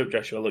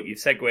 Joshua. Look, you've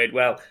segued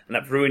well, and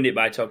I've ruined it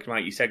by talking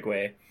about your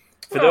segue.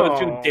 For those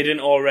who didn't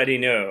already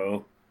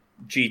know,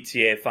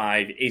 GTA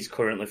 5 is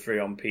currently free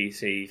on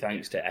PC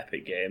thanks to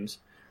Epic Games.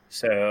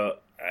 So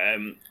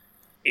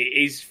it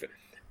is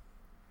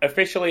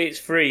officially it's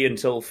free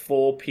until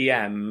 4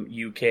 p.m.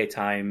 UK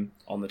time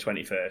on the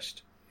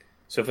 21st.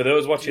 So for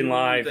those watching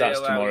live, that's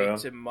tomorrow. Allow you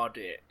to mod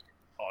it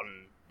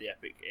on the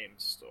Epic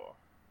Games Store?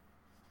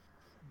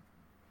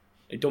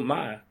 It don't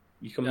matter.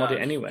 You can mod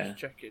it anywhere. Just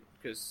checking,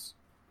 because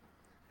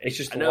it's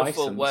just I know license.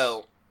 full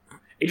well.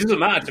 It doesn't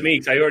matter to me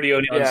because I already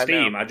own it on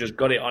Steam. I just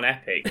got it on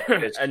Epic.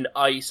 And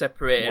are you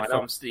separated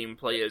from Steam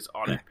players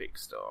on Epic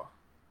Store?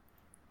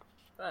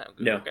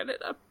 No. Go get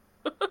it then.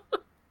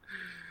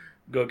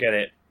 Go get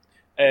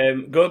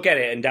it. Go get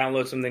it and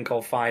download something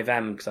called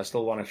 5M, because I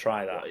still want to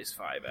try that. What is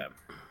 5M?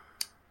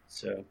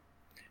 So,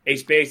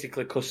 it's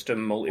basically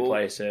custom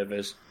multiplayer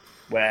servers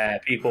where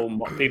people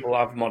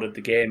have modded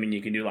the game and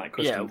you can do like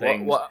custom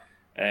things.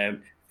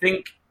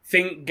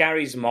 Think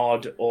Gary's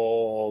Mod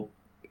or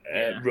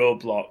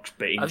Roblox,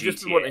 but in I've GTA.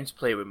 just been wanting to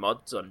play with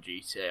mods on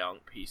GTA on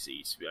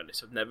PC, to be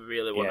honest. I've never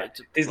really wanted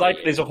to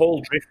There's a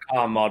whole drift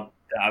car mod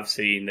that I've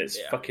seen that's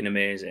fucking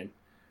amazing,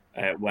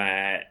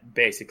 where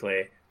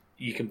basically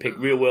you can pick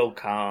real world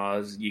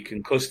cars, you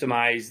can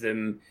customize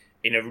them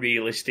in a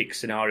realistic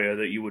scenario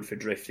that you would for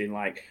drifting,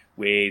 like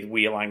with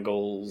wheel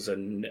angles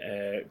and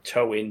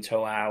toe in,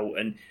 toe out,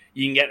 and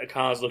you can get the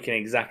cars looking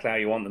exactly how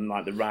you want them,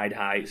 like the ride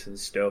heights and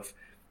stuff,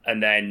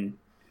 and then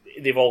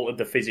they've altered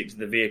the physics of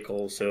the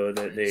vehicle so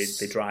that they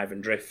drive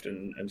and drift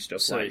and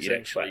stuff. So like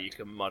essentially you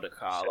can mod a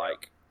car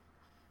like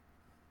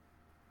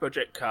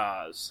Project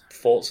Cars.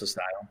 Forza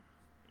style.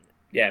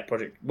 Yeah,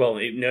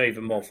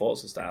 even more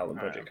Forza style than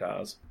Project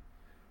Cars.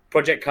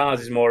 Project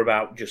Cars is more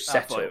about just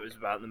setup. I thought it was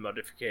about the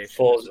modification.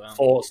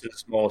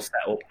 Forza's more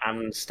setup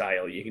and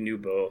style. You can do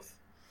both.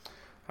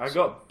 I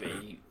got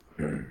beat.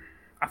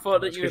 I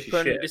thought that you were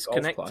permanently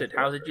disconnected.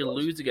 How did you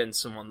lose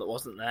against someone that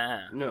wasn't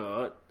there?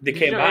 No, they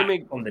came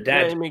back from the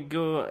dead.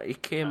 He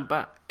came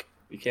back.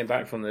 He came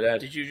back from the dead.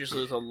 Did you just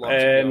lose a lot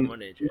of your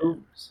money,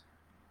 James?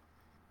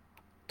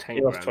 10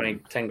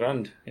 grand. 10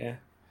 grand, yeah.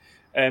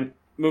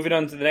 moving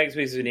on to the next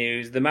piece of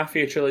news, the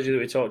Mafia trilogy that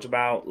we talked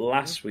about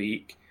last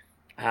week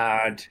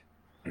had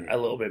a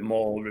little bit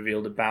more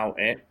revealed about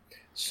it.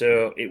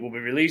 So it will be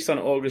released on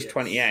August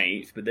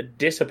 28th, but the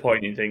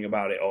disappointing thing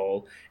about it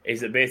all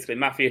is that basically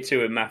Mafia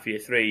 2 and Mafia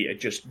 3 are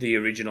just the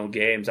original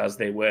games as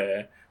they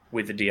were,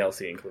 with the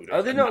DLC included.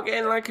 Are they not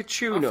getting like a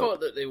tune-up? I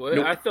thought that they were.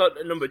 Nope. I thought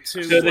that number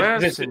 2... So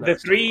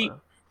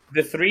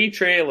the three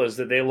trailers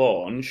that they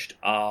launched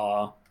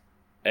are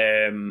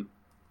the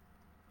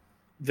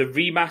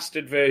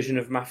remastered version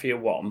of Mafia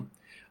 1,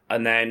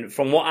 and then,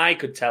 from what I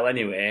could tell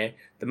anyway,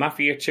 the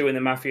Mafia 2 and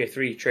the Mafia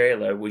 3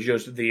 trailer was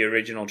just the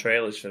original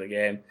trailers for the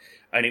game.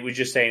 And it was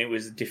just saying it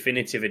was a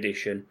definitive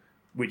edition,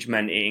 which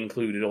meant it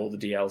included all the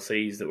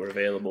DLCs that were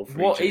available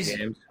for each of the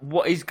games.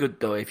 What is good,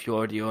 though, if you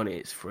already own it,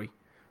 it's free.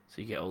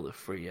 So you get all the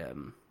free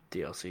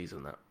DLCs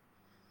on that.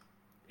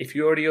 If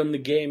you already own the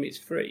game, it's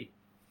free?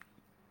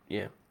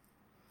 Yeah.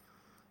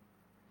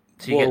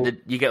 So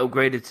you get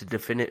upgraded to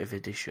definitive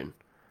edition.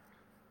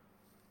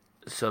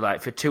 So,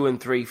 like, for 2 and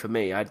 3 for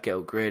me, I'd get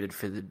upgraded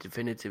for the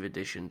definitive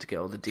edition to get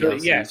all the DLCs.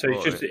 So, yeah, so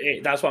it's just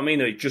that's what I mean.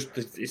 Though it's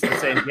the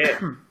same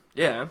game.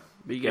 Yeah,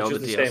 but you get all the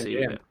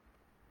DLC with it.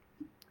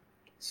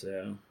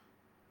 So,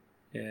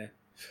 yeah.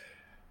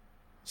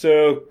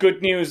 So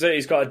good news that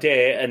he's got a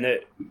date and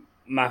that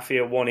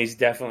Mafia 1 is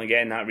definitely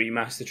getting that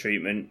remaster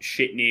treatment.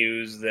 Shit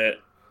news that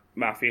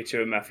Mafia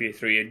 2 and Mafia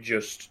 3 are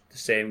just the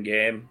same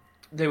game.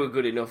 They were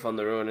good enough on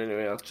their own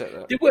anyway, I'll check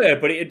that. They were,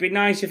 but it'd be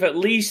nice if at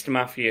least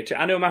Mafia 2...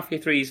 I know Mafia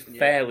 3 is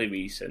fairly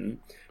recent,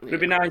 but it'd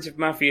be nice if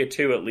Mafia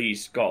 2 at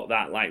least got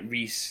that, like,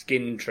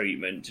 reskin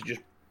treatment to just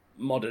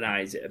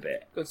modernise it a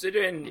bit.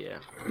 Considering... Yeah.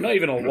 Not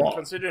even a lot.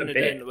 Considering it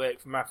didn't work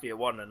for Mafia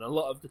 1, and a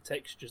lot of the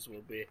textures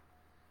will be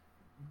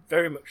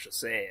very much the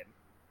same.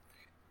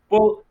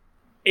 Well,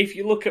 if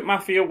you look at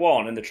Mafia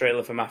 1 and the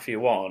trailer for Mafia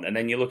 1, and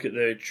then you look at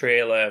the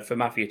trailer for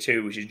Mafia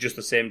 2, which is just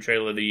the same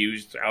trailer they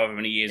used however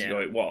many years ago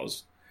it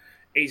was...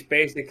 It's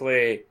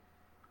basically,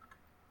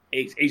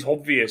 it's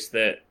obvious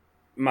that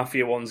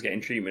Mafia 1's getting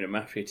treatment and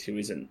Mafia 2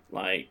 isn't.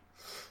 Like,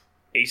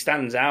 it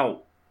stands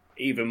out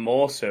even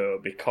more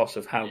so because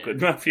of how good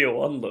Mafia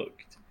 1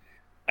 looked.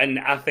 And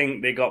I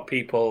think they got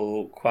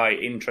people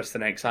quite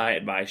interested and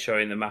excited by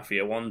showing the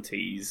Mafia 1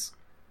 tease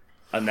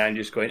and then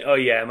just going, oh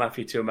yeah,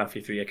 Mafia 2 and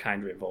Mafia 3 are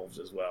kind of involved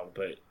as well,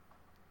 but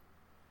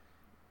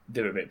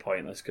they're a bit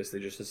pointless because they're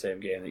just the same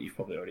game that you've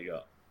probably already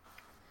got.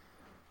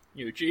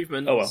 New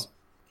achievements. Oh well.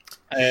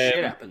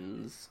 Shit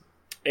happens.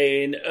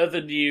 In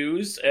other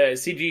news,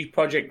 CD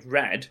Projekt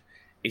Red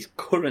is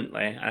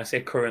currently, and I say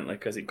currently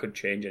because it could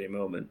change any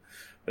moment,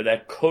 but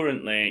they're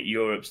currently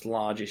Europe's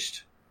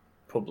largest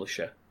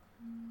publisher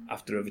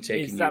after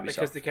overtaking Ubisoft. Is that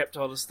because they kept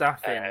all the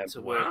staff in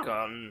to work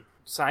on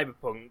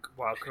Cyberpunk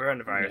while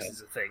coronavirus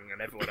is a thing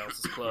and everyone else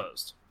is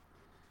closed?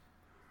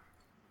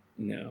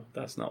 No,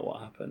 that's not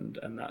what happened,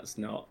 and that's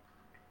not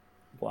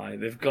why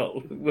they've got.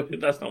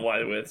 That's not why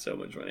they're worth so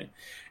much money.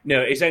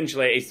 No,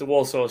 essentially, it's the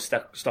Warsaw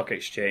Stock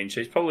Exchange,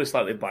 so it's probably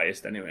slightly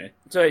biased anyway.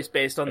 So it's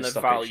based on the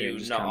Stock value,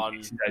 exchange not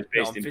on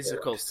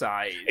physical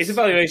size. It's a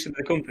valuation of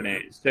the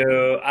company.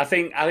 So I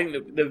think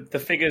the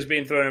figures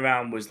being thrown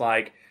around was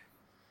like,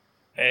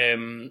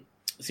 CD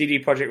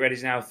Projekt Red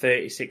is now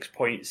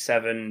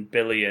 36.7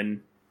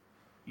 billion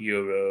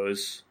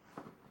euros,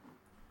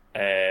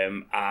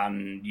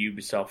 and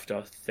Ubisoft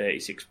are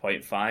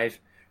 36.5.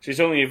 So it's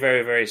only a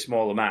very, very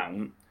small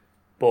amount.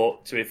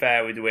 But to be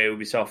fair, with the way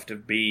Ubisoft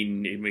have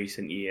been in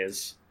recent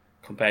years,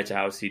 compared to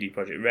how CD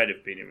Projekt Red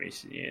have been in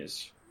recent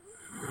years,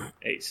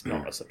 it's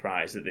not a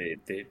surprise that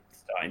they're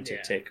starting to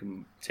take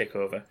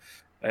over.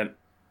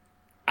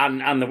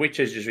 And The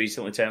Witcher's just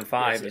recently turned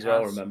 5 as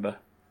well, remember?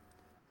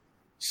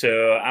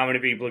 So how many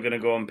people are going to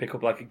go and pick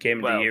up like a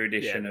Game of the Year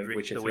edition of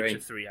Witcher 3?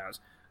 Witcher 3 has.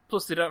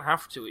 Plus, they don't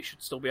have to. It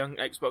should still be on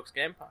Xbox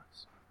Game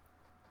Pass.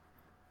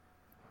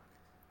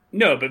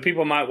 No, but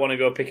people might want to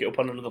go pick it up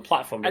on another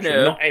platform.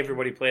 Not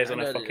everybody plays on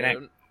a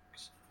fucking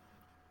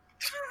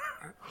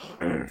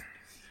Xbox.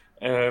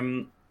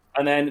 And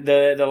then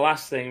the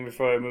last thing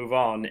before I move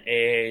on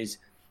is,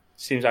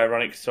 seems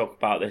ironic to talk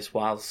about this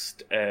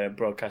whilst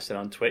broadcasting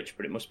on Twitch,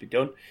 but it must be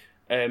done.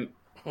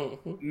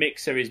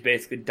 Mixer is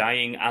basically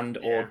dying and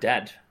or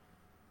dead.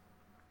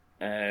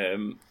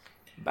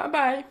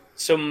 Bye-bye.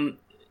 Some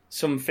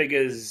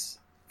figures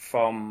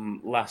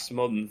from last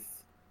month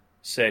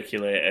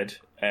circulated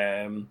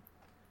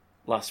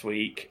last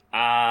week,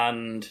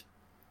 and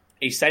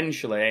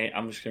essentially,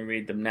 I'm just going to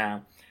read them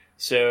now.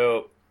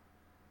 So,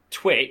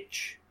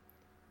 Twitch,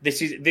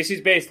 this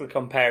is basically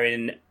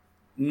comparing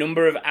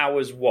number of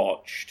hours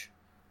watched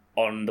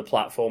on the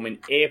platform in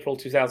April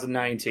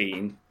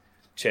 2019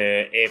 to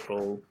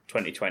April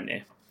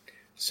 2020.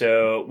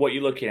 So, what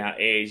you're looking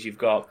at is you've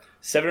got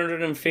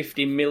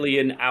 750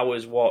 million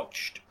hours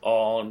watched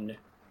on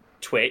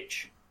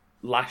Twitch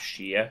last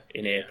year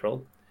in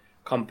April,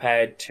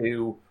 compared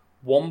to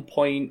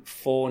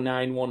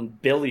 1.491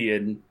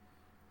 billion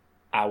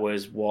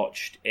hours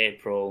watched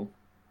April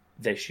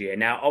this year.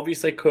 Now,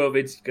 obviously,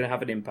 COVID's going to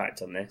have an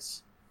impact on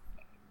this.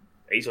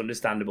 It's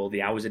understandable.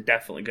 The hours are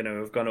definitely going to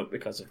have gone up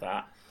because of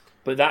that.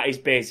 But that is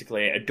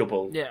basically a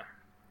double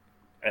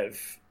of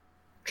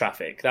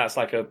traffic. That's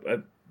like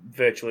a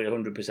virtually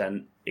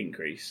 100%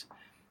 increase.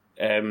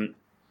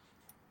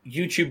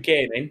 YouTube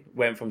gaming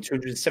went from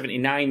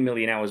 279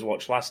 million hours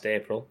watched last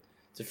April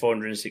to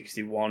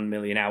 461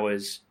 million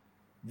hours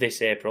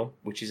this April,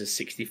 which is a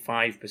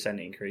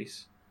 65%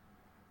 increase.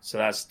 So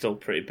that's still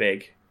pretty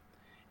big.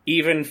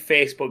 Even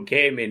Facebook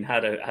gaming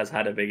has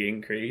had a big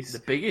increase. The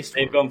biggest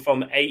They've one. gone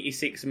from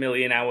 86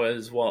 million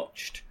hours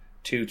watched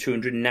to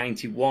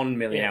 291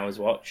 million hours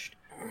watched,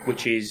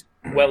 which is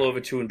well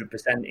over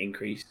 200%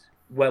 increase.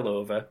 Well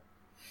over.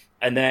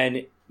 And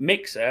then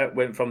Mixer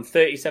went from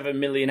 37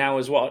 million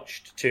hours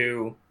watched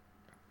to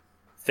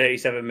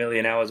 37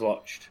 million hours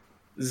watched.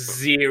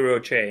 Zero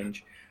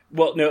change.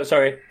 Well, no,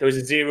 sorry. There was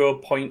a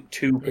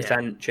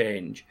 0.2%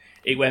 change.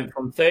 It went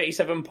from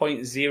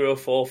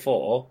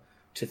 37.044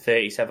 to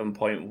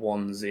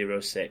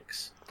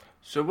 37.106.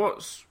 So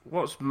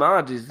what's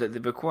mad is that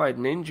they've acquired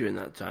Ninja in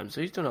that time,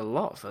 so he's done a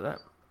lot for them.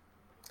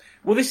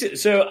 Well,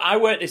 so I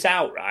worked this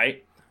out,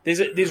 right?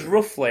 There's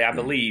roughly, I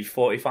believe,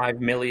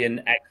 45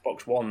 million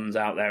Xbox Ones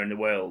out there in the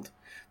world.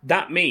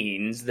 That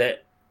means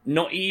that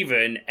not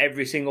even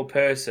every single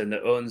person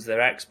that owns their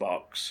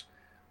Xbox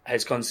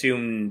has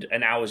consumed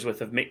an hour's worth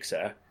of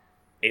Mixer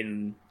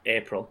in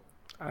April.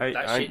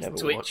 That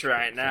shit's Twitch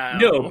right now.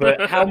 No,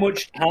 but how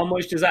much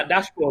does that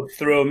dashboard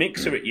throw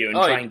Mixer at you and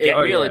try and get? It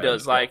really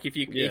does. Like if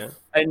you,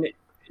 and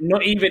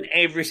not even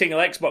every single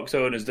Xbox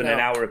owner's done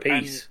an hour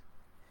apiece.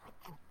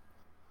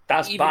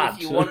 That's even bad.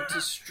 If you want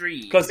to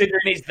stream,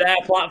 considering it's their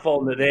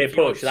platform that they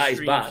push, that is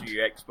bad. For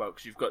your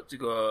Xbox, you've got to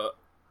go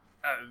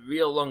a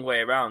real long way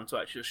around to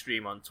actually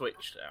stream on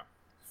Twitch now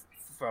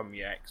from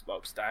your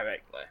Xbox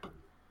directly.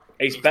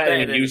 It's better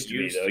than it used to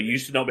be, though. You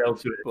used to not be able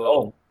to do it at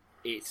all.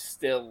 It's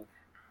still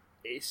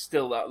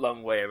that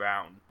long way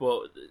around.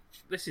 But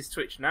this is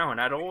Twitch now,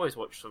 and I'd always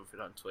watch something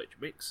on Twitch.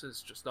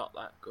 Mixer's just not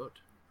that good.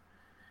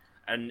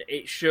 And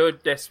it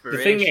showed desperation.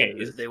 The thing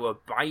is, that they were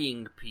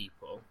buying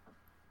people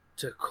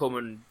to come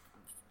and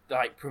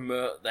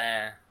promote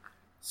their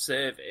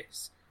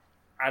service,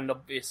 and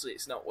obviously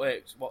it's not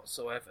worked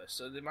whatsoever.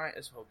 So they might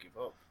as well give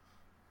up.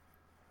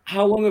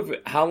 How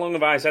long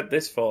have I said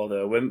this for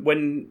though?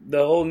 When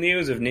the whole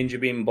news of Ninja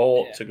being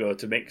bought to go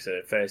to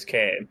Mixer first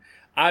came,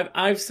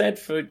 I've said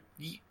for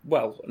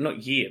not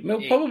years,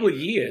 probably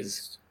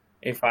years.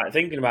 In fact,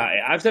 thinking about it,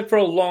 I've said for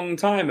a long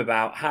time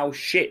about how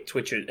shit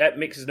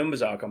Mixer's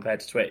numbers are compared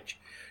to Twitch.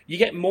 You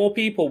get more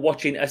people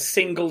watching a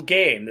single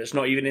game that's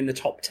not even in the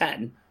top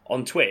 10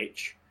 on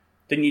Twitch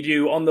than you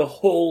do on the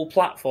whole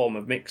platform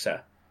of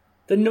Mixer.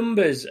 The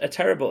numbers are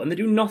terrible, and they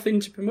do nothing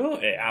to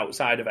promote it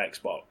outside of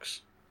Xbox.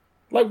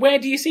 Like, where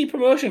do you see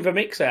promotion for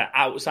Mixer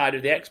outside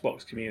of the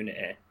Xbox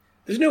community?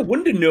 There's no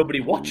wonder nobody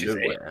watches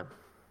it.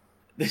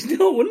 There's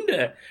no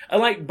wonder.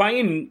 And,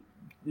 buying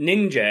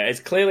Ninja has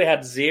clearly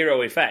had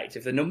zero effect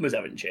if the numbers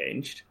haven't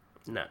changed.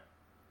 No.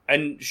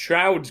 And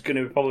Shroud's going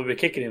to probably be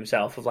kicking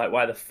himself of,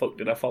 why the fuck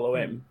did I follow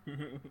him?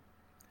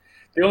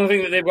 The only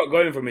thing that they've got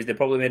going for them is they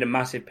probably made a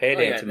massive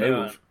payday to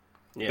move.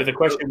 Yeah. But the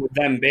question would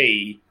then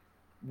be,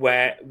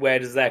 where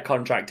does their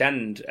contract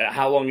end?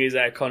 How long is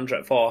their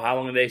contract for? How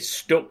long are they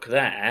stuck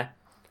there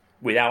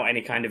without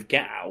any kind of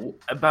get out?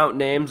 About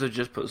names, I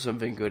just put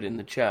something good in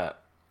the chat.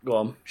 Go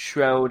on.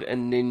 Shroud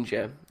and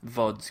Ninja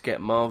VODs get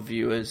more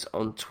viewers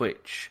on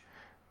Twitch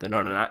than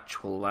on an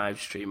actual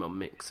live stream on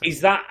Mixer.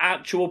 Is that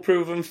actual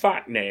proven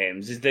fact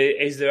names? Is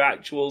there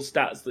actual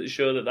stats that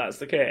show that that's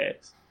the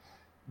case?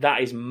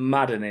 That is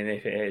maddening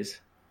if it is.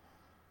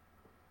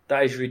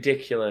 That is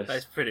ridiculous.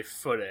 That's pretty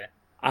funny.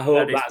 I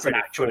hope that's an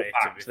actual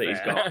fact that he's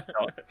got,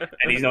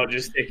 and he's not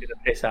just taking the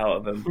piss out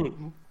of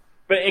them.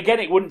 But again,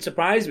 it wouldn't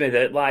surprise me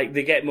that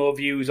they get more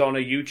views on a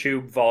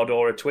YouTube VOD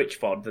or a Twitch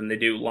VOD than they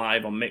do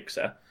live on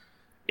Mixer.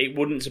 It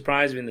wouldn't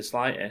surprise me in the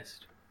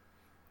slightest.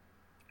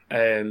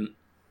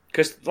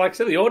 Because, like I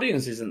said, the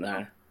audience isn't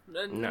there.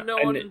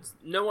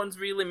 No one's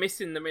really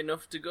missing them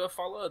enough to go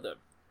follow them.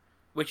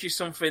 Which is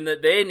something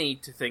that they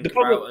need to think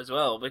about as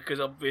well, because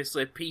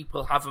obviously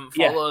people haven't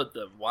followed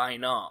them. Why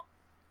not?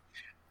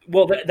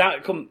 Well,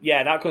 that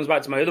comes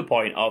back to my other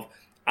point of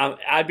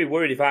I'd be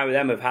worried if I were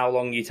them of how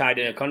long you tied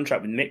in a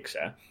contract with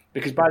Mixer,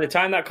 because by the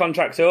time that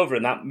contract's over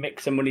and that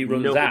Mixer money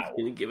runs out,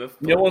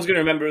 no one's going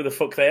to remember who the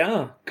fuck they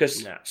are,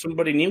 because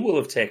somebody new will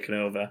have taken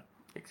over.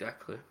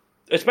 Exactly.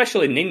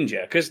 Especially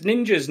Ninja, because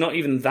Ninja's not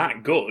even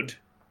that good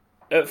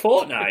at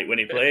Fortnite when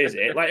he plays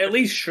it. At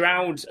least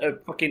Shroud's a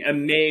fucking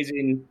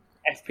amazing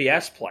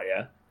FPS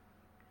player.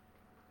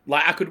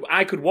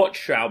 I could watch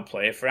Shroud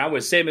play for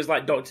hours, same as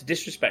Dr.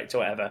 Disrespect or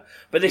whatever.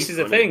 But this is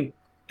the thing.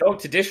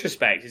 Dr.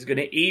 Disrespect is going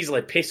to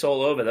easily piss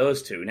all over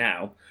those two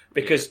now,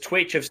 because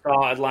Twitch have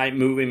started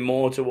moving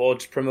more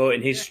towards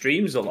promoting his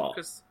streams a lot.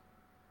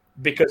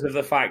 Because of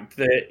the fact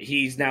that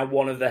he's now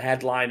one of the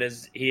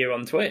headliners here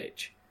on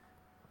Twitch.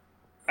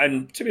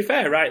 And to be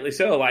fair, rightly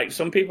so.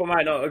 Some people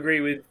might not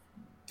agree with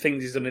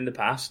things he's done in the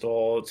past,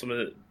 or some of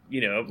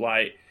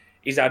the,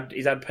 he's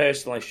had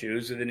personal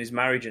issues within his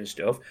marriage and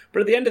stuff. But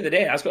at the end of the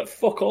day, that's got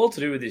fuck all to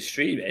do with his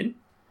streaming.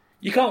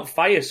 You can't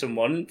fire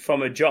someone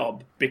from a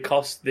job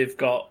because they've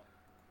got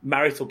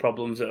marital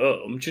problems at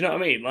home. Do you know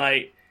what I mean?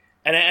 Like,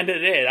 and at the end of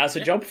the day, that's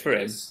a job for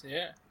him.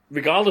 Yeah.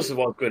 Regardless of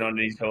what's going on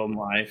in his home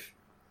life.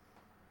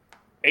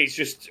 It's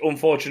just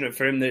unfortunate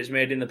for him that it's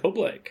made in the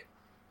public.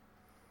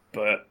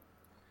 But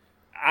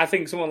I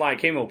think someone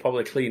like him will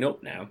probably clean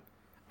up now.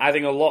 I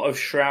think a lot of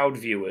Shroud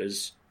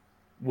viewers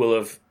will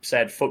have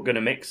said, fuck Gunnar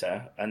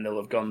Mixer, and they'll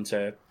have gone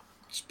to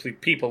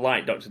people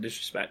like Dr.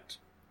 Disrespect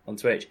on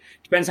Twitch.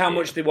 Depends how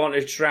much they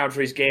want Shroud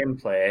for his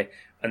gameplay,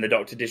 and the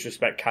Dr.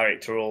 Disrespect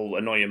character will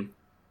annoy him.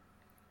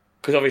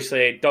 Because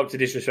obviously, Dr.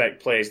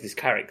 Disrespect plays this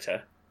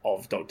character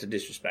of Dr.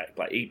 Disrespect.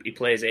 Like, he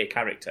plays a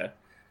character,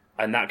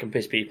 and that can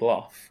piss people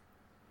off.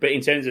 But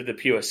in terms of the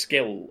pure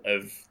skill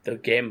of the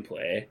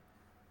gameplay,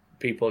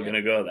 people are going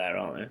to go there,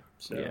 aren't they?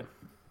 So,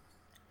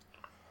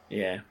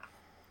 yeah.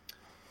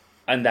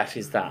 And that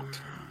is that.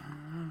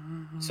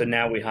 So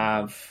now we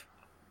have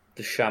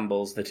the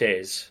shambles that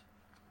is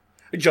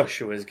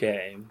Joshua's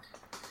game.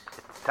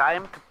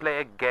 Time to play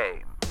a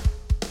game.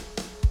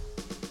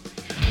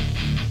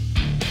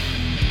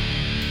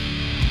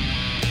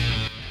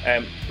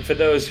 For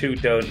those who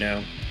don't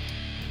know,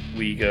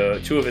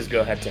 two of us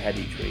go head to head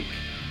each week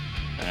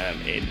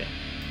in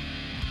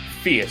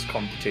fierce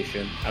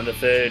competition, and the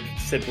third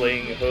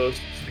sibling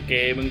hosts the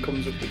game and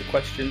comes up with the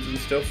questions and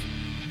stuff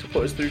to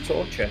put us through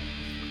torture.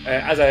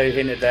 As I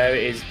hinted there,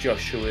 it is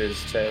Joshua's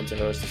turn to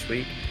host this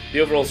week. The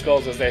overall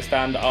scores as they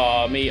stand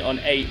are me on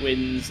 8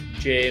 wins,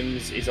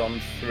 James is on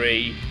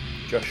 3,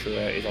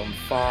 Joshua is on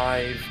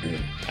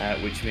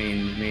 5, which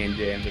means me and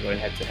James are going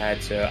head to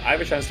head. So I have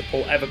a chance to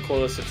pull ever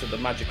closer to the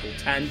magical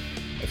 10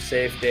 of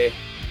safety.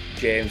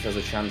 James has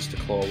a chance to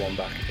claw one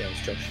back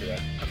against Joshua.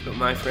 I've got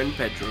my friend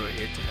Pedro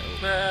here to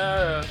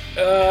help.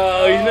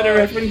 Oh, he's made a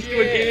reference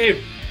to a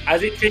game.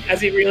 Has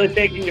it really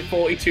taken you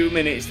 42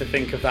 minutes to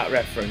think of that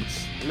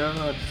reference? No,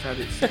 I just had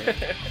it said.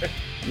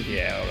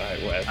 Yeah,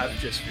 alright, whatever. I've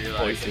just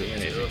realised 42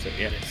 minutes it took,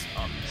 yeah.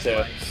 on So-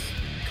 my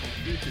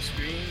computer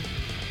screen.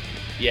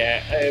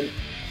 Yeah,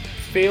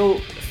 feel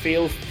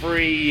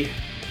free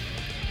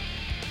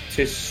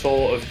to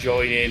sort of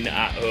join in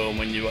at home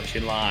when you're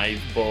watching live,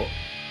 but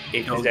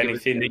if Don't there's give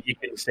anything that you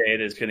can say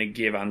that's going to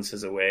give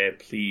answers away,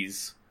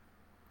 please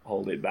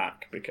hold it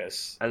back,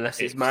 because Unless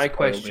it's my spoiled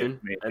question,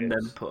 me. and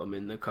then put them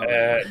in the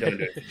comments. Don't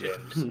do it for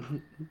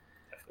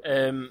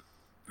James.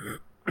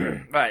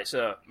 Right,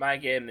 so my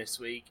game this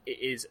week, it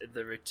is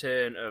the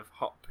return of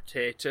Hot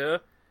Potato.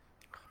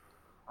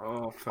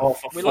 Oh, for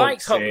We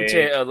liked Hot fuck's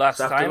Potato last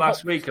after time.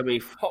 last week, I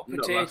mean, Hot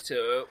not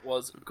Potato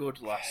was good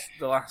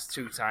the last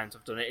 2 times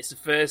I've done it. It's the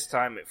first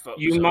time it fucked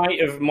You up.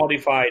 might have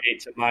modified it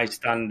to my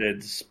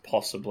standards,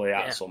 possibly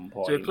at Yeah. some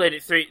point. So we played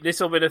it 3. This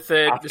will be the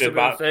third. After This will be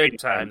the about 3 third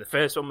time. times. The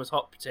first one was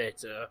Hot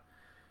Potato.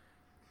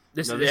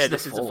 This No, is this is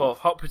this the is the fourth. fourth.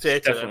 Hot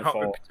Potato and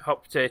Definitely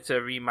Hot Potato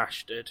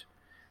remastered.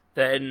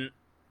 Then,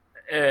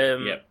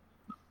 Yep.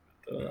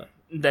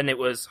 then it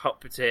was Hot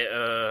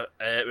Potato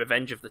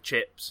Revenge of the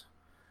Chips,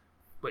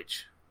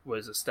 which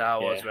was a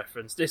Star Wars Yeah.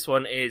 reference. This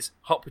one is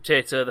Hot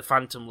Potato the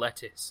Phantom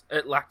Lattice,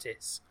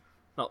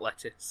 not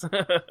lettuce.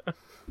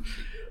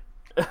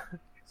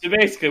 So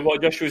basically,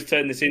 what Joshua's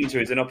turned this into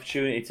is an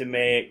opportunity to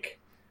make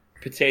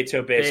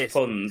potato-based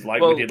puns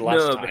like we did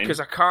last time. because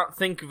I can't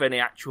think of any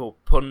actual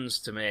puns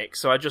to make,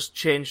 so I just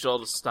changed all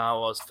the Star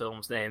Wars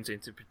films names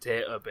into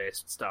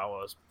potato-based Star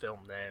Wars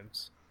film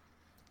names.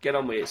 Get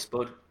on with it,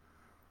 Spud.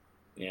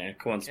 Yeah,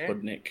 come on,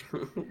 Spudnik.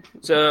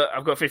 So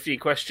I've got 15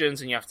 questions,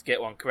 and you have to get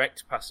one correct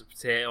to pass the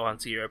potato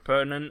onto your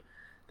opponent.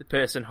 The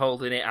person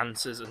holding it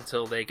answers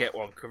until they get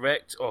one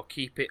correct, or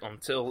keep it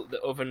until the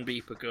oven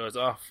beeper goes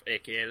off,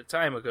 aka the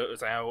timer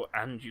goes out,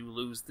 and you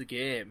lose the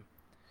game.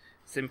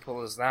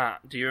 Simple as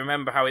that. Do you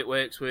remember how it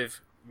works with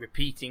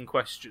repeating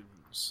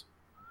questions?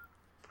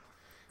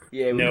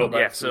 Yeah, No, got that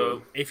Yeah, too.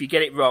 so if you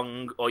get it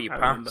wrong or you I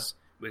pass, remember.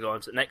 we go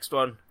on to the next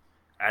one,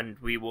 and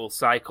we will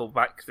cycle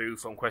back through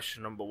from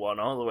question number 1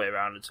 all the way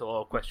around until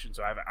all questions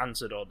are either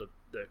answered or the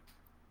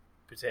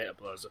potato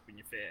blows up in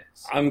your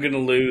face. I'm going to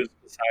lose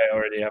because I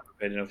already haven't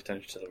paid enough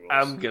attention to the rules.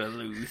 I'm gonna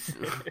lose.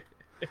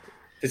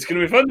 It's going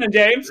to be fun then,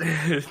 James.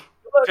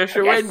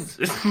 Joshua Yes.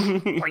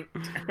 wins. Point.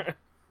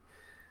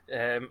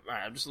 Right,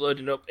 I'm just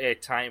loading up a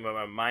timer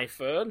on my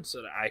phone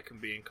so that I can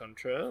be in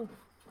control.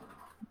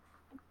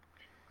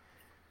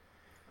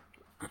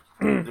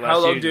 How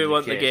long do you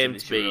want the game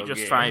to be?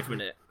 Just 5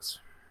 minutes.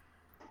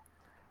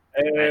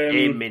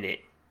 A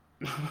minute.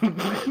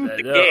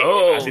 The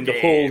game, as in the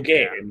whole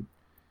game.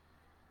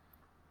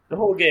 The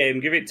whole game,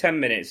 give it 10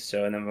 minutes or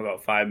so, and then we've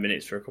got 5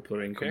 minutes for a couple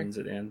of incomings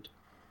at the end.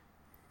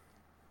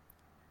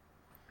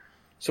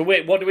 So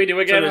wait, what do we do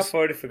again? there's- I've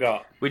already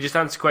forgot. We just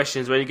answer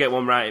questions. When you get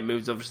one right, it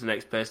moves over to the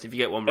next person. If you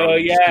get one wrong, Oh,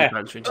 you just yeah. keep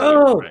answering until you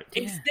get Oh, one right.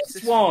 it's Yeah, this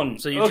it's one.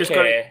 So you've okay. just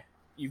got it.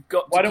 You've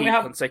got Why to don't keep we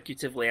have-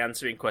 consecutively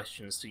answering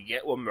questions till you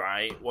get one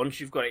right. Once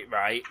you've got it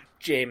right,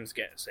 James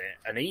gets it,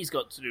 and he's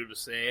got to do the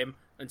same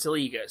until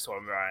he gets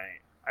one right,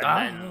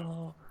 and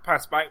then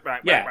pass back.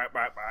 Yeah.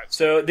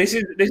 So this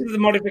is the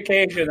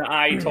modification that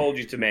I told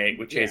you to make,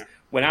 which is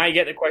when I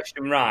get the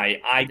question right,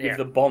 I give Yeah.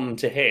 the bomb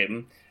to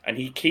him, and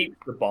he keeps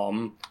the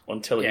bomb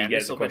until he Yeah,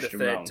 gets this the will be the question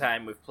third wrong.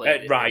 time we've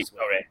played it. Right, this way.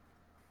 sorry.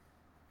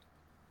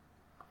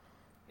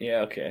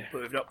 Yeah, okay.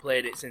 But we've not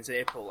played it since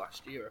April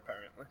last year,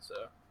 apparently. So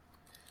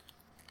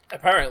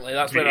apparently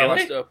that's when I Really?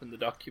 last opened the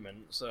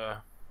document. So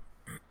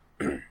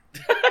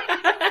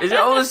Is it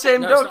all the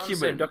same no, it's not document? the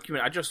same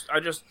document. I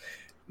just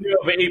No,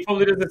 but he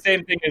probably does the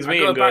same thing as I me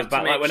go and goes back to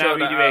back. Like make whenever sure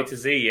we that do A to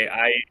Z,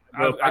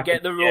 I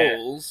get the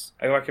rules.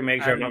 I go back and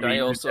make sure I'm And not I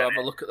reading also it. have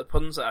a look at the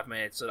puns that I've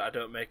made so that I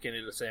don't make any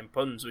of the same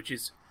puns, which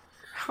is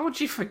How would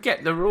you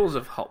forget the rules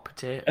of hot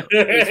potato?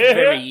 it's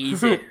very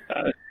easy.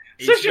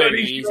 It's Such an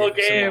very easy original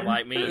for someone game.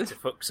 like me to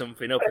fuck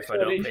something up if I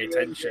don't pay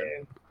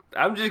attention.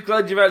 I'm just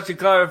glad you've actually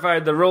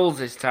clarified the rules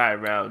this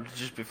time round,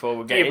 just before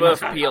we get You into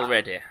both it. peel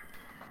ready.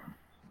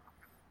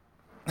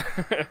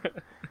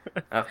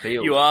 I've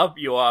peeled.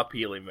 You are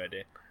peeling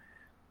ready.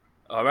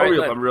 All right, Hurry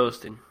up, then. I'm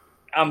roasting.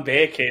 I'm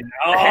baking.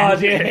 Oh,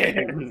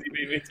 James! You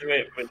beat me to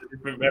it with a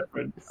different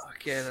reference.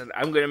 Okay, then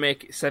I'm going to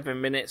make it 7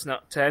 minutes,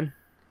 not 10.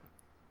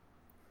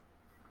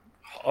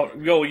 Oh,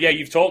 yo, yeah,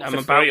 you've talked I'm for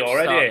about 3 to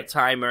start already. the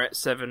timer at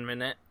 7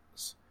 minutes.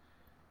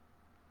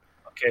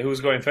 Okay,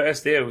 who's going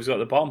first here? Who's got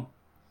the bomb?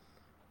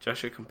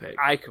 Joshua can pick.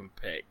 I can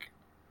pick.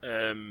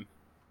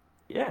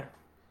 Yeah.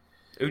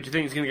 Who do you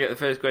think is going to get the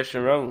first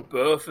question wrong?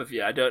 Both of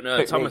you. I don't know.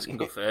 Pick Thomas me. can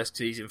go first because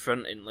he's in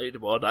front in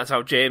leaderboard. That's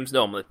how James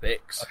normally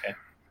picks.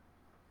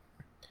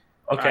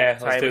 Okay,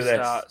 Right, let's do timer this.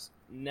 starts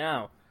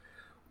now.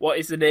 What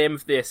is the name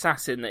of the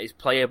assassin that is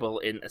playable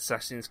in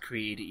Assassin's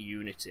Creed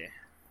Unity?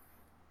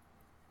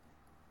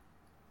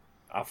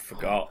 I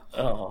forgot.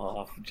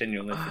 Oh, I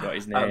genuinely forgot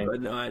his I've name. got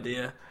no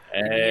idea.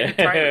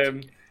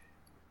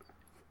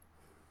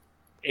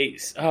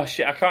 It's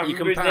shit. I can't You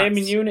remember his can name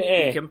in pass.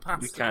 Unity. You can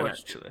pass We the can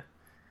question. actually.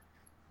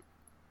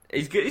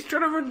 He's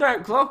trying to run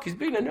down clock. He's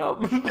been a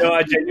knob. No,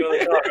 I genuinely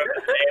can't remember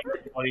the name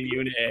of the one in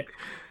Unity.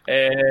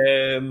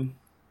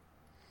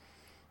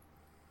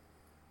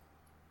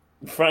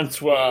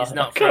 Francois. It's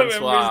not I can't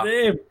Francois.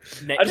 remember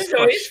his name. I Next just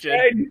know it's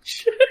question.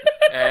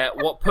 French.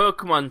 What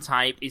Pokemon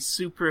type is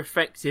super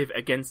effective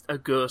against a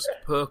ghost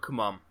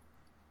Pokemon?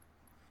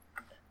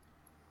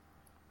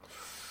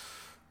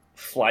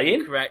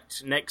 Flying?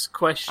 Correct. Next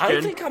question.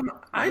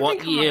 I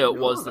What year know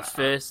was the that.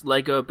 first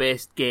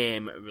Lego-based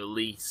game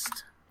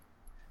released?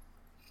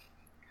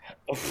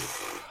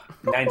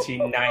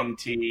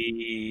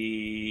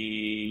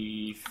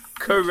 1990.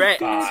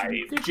 Correct.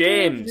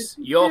 James,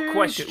 your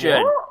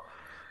question. What?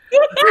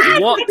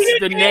 What's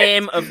the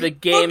name of the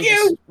game? Fuck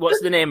you!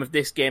 What's the name of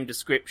this game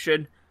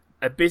description?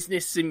 A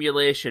business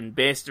simulation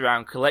based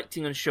around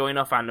collecting and showing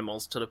off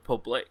animals to the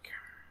public.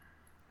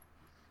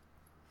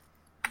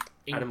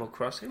 Animal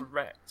Crossing?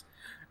 Correct.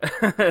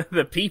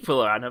 The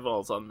people are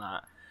animals on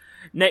that.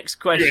 Next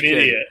You're question. an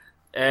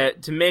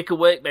idiot. To make a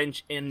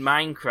workbench in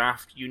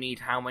Minecraft, you need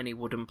how many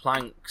wooden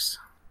planks?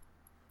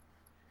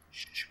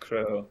 Shh,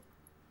 Crow.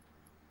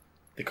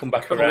 They come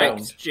back Correct,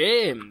 around.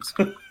 James.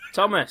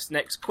 Thomas,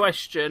 next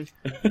question.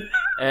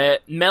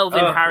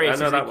 Melvin Oh, Harris. I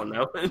know is that a- one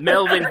now.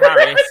 Melvin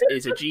Harris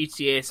is a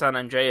GTA San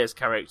Andreas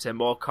character,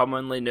 more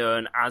commonly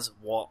known as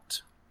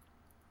what?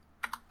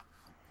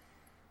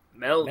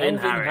 Melvin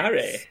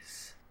Harris.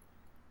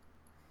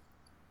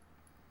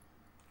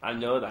 I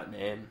know that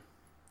name.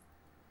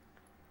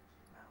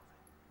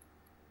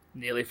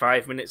 Nearly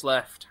 5 minutes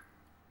left.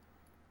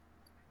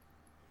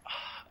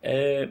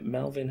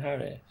 Melvin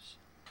Harris.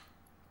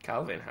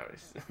 Calvin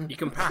Harris. You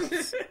can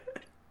pass.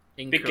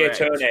 Big Gay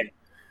Incorrect.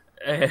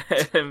 Tony.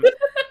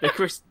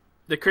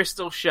 The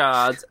Crystal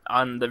Shard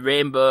and the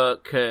Rainbow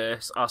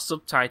Curse are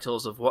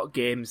subtitles of what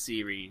game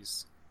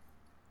series?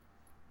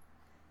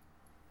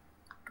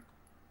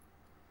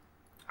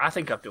 I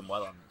think I've done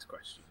well on these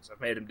questions. I've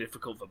made them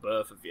difficult for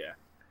both of you.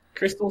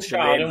 Crystal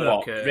Shard and Rainbow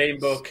what? Curse.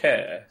 Rainbow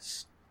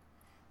Curse.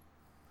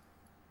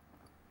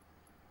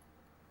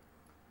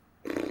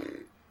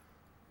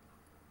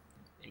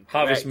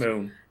 Harvest Incorrect.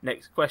 Moon.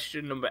 Next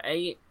question, number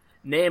 8.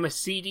 Name a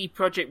CD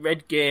Projekt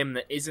Red game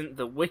that isn't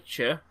The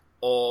Witcher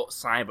or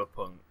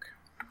Cyberpunk.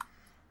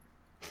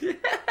 So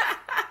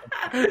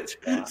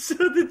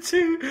the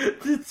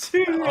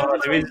two Oh,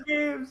 there is-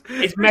 games.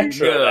 It's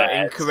Metro. No,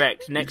 X.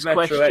 incorrect. Next It's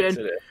Metro X, question.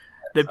 isn't it?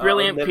 The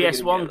brilliant I'm never gonna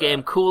PS1 get game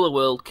that. Cooler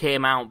World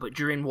came out, but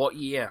during what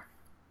year?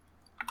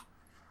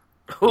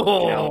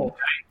 Oh,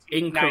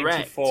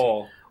 Incorrect.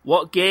 94.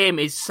 What game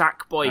is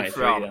Sackboy 93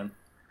 from? then.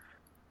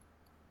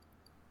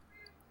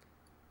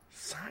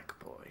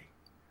 Sackboy.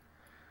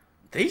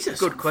 These are Good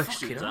some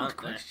questions, fucking aren't hard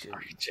they?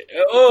 questions.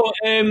 Oh,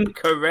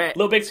 Correct.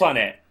 Little Big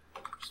Planet.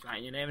 Just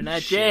writing your name in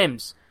there. Shit.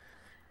 James.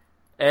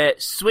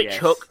 Switch Yes.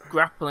 hook,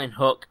 grappling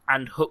hook,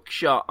 and hook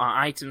shot are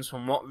items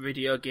from what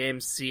video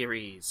game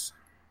series?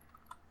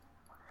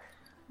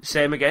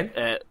 Same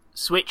again.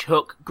 Switch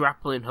hook,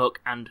 grappling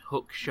hook, and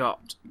hook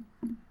shot.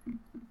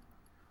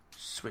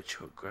 Switch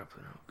hook,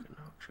 grappling hook, and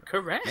hook shot.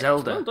 Correct.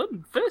 Zelda. Well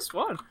done. First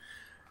one.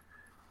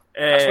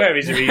 I swear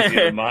these are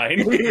easier than mine.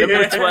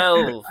 Number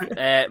 12.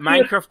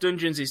 Minecraft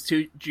Dungeons is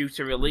due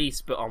to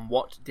release, but on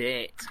what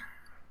date?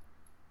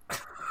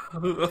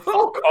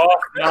 Fuck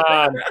off,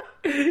 man.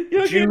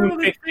 You're June getting all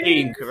the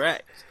 15th.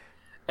 Correct.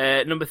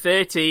 Number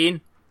 13.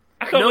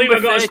 I can't believe I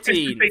Number got a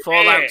 13. specific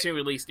Fallout date. 2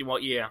 released in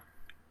what year?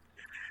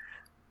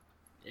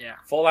 Yeah.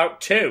 Fallout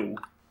 2.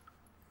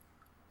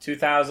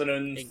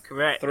 2003.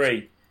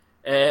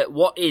 Incorrect.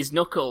 What is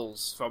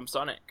Knuckles from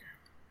Sonic?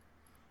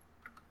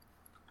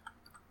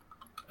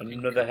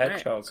 Another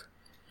hedgehog.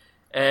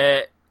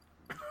 Uh,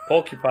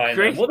 Porcupine.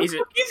 Chris, What the is it?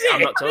 fuck is it?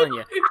 I'm not telling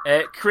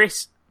you.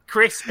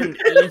 Chris and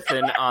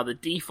Ethan are the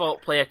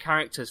default player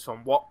characters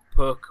from what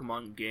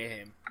Pokemon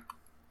game?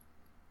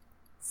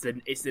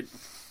 It's the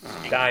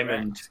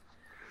Diamond.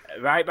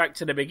 Right back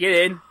to the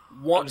beginning.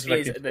 I'm What just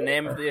is looking the for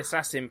name it. of the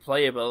assassin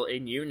playable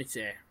in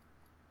Unity?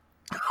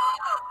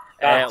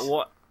 That.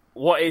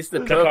 What is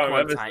the I can't Pokemon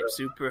remember, type sir.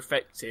 super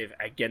effective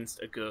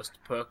against a ghost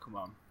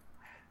Pokemon?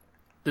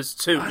 There's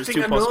two. I There's think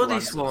two I know possible this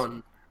answers.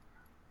 one.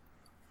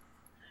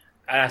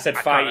 And I said I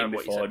can't fighting remember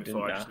what you before, said didn't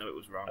before. I I? just know it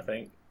was wrong. I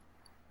think.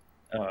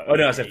 Oh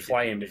no, I said You did,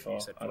 flying you did, before.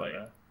 you said I don't flying.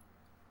 know.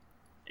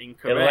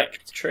 Incorrect.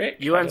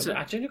 Electric. You I don't answered- know.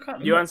 I genuinely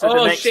can't You remember. answered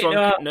Oh, the next shit, one.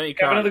 No, You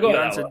Have another can't. go You at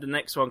that answered one. the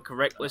next one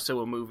correctly, so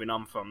we're moving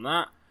on from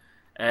that.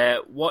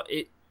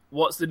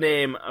 What's the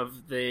name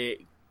of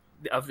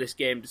this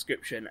game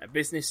description? A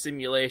business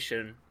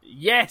simulation.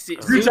 Yes,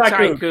 it's Zoo Zoo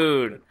Tycoon.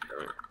 Tycoon.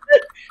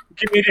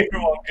 Give me a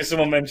different one because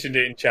someone mentioned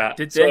it in chat.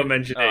 Did they? Someone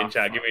mentioned it Oh, in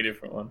chat. fuck. Give me a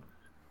different one.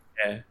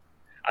 Yeah.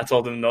 I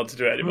told them not to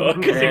do it anymore.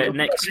 'cause they couldn't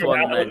Next figure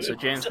one it then. out. So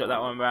James got that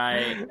one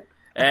right.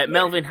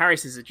 Melvin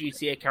Harris is a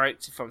GTA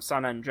character from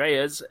San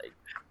Andreas.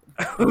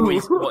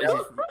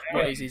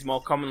 What is his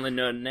more commonly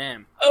known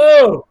name?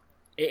 Oh!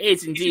 It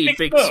is indeed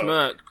Big Big Smoke.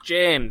 Smoke.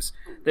 James,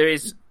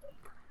 there's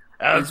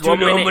There's 1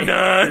 minute.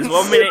 There's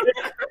 1 minute.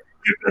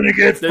 You're gonna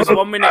get There's fucked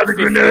 1 minute by the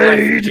 50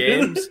 grenade. left,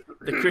 James.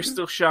 The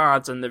Crystal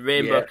Shards and the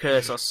Rainbow Yeah.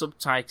 Curse are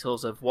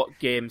subtitles of what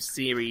game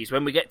series?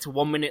 When we get to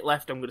 1 minute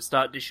left, I'm going to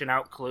start dishing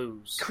out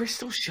clues.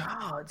 Crystal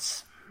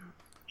Shards.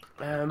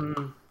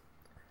 And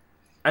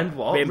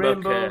what?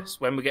 Rainbow Curse.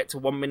 When we get to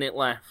 1 minute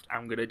left,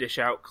 I'm going to dish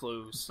out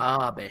clues.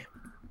 Barbie.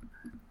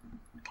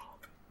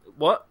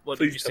 What? What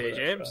did Please you tell say, me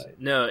that's James?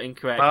 right. No,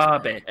 incorrect.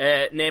 Barbie.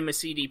 Name a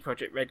CD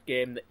Projekt Red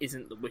game that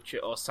isn't The Witcher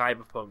or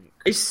Cyberpunk.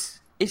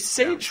 Is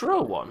Saints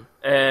Row one?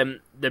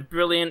 The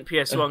brilliant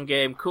PS1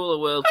 game Cooler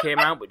World came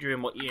out, but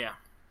during what year?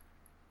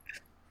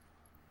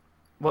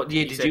 What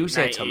year He did said you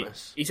say, 90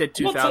 Thomas? He said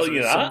I'm not 2000 telling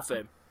you that.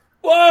 something.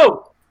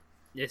 Whoa!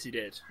 Yes, he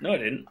did. No, I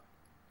didn't.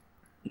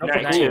 Not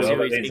 92 cool, is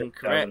but it's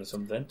incorrect. 2000 or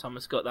something.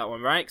 Thomas got that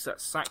one right, because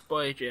that's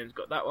Sackboy. James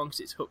got that one, because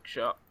it's Hook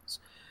Shots.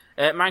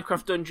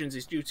 Minecraft Dungeons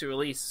is due to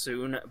release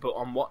soon, but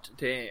on what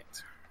date?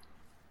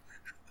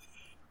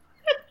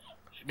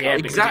 Yeah,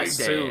 because Exact it's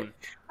date. soon.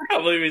 I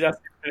can't believe he's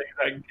asking for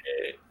the exact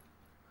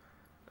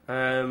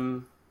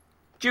date.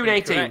 June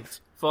 18th.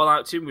 Incorrect.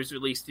 Fallout 2 was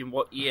released in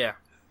what year?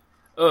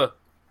 Oh.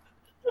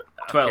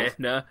 12. Okay,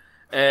 no.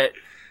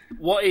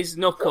 What is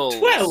Knuckles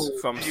 12?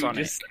 from You Sonic?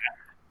 just-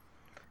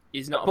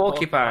 He's not a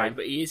porcupine. porcupine,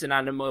 but he is an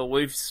animal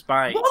with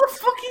spikes. What the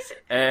fuck is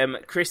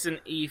it? Chris and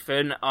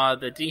Ethan are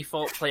the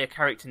default player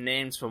character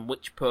names from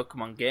which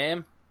Pokemon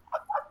game?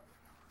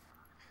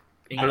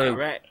 Blue.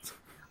 Incorrect.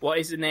 What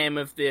is the name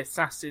of the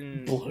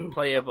assassin Blue.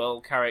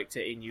 playable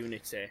character in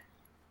Unity?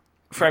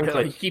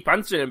 Franklin. You keep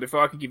answering them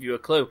before I can give you a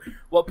clue.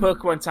 What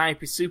Pokemon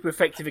type is super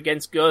effective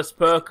against ghost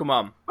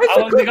Pokemon? How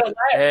long has he got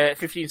left?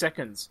 15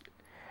 seconds.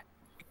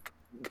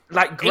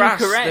 Like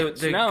grass, Incorrect,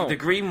 the no.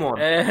 green one.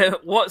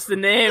 What's the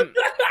name?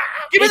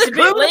 Give me It's the a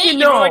bit clue, late. you You've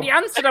know. already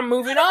answered. I'm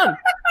moving on.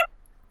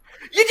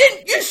 You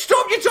didn't. You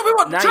stopped. You told me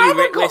what Now time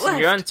you I got listen. left.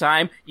 You're on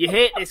time. You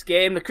hate this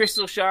game. The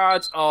Crystal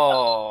Shards.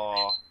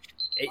 Oh,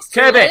 it's too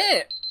Kirby.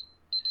 late.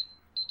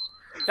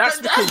 That's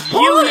That's because you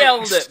bollocks.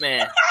 yelled at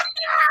me.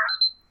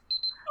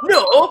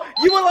 No,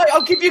 you were like,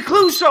 "I'll give you a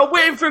clue," so I'm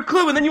waiting for a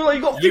clue, and then you were like,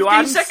 "You got 15 You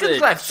answered. seconds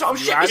left." So I'm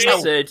You shitting myself.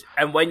 answered,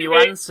 and when you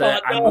Wait, answer,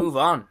 I no. move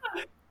on.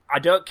 I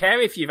don't care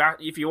if you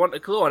want a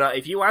clue or not.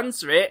 If you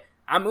answer it,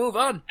 I move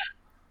on.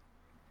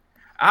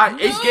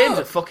 His games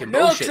are fucking No,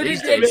 bullshit because these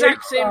it's the days.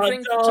 exact same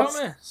thing for Just-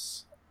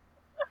 Thomas.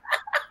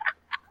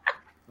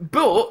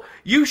 But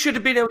you should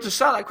have been able to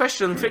start that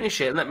question and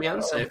finish it and let me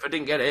answer. If I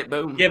didn't get it,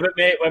 boom. Yeah, but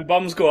mate, when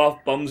bombs go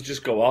off, bombs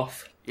just go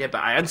off. Yeah,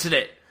 but I answered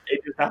it. It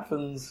just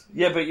happens.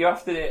 Yeah, but you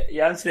answered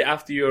it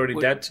after you're already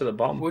dead to the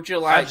bomb. Would you I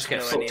like just to get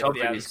know fucked any of up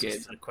the in these answers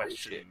games. to the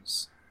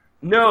questions?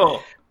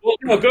 No. Well,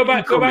 no, go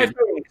back Come through in. them,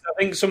 'cause I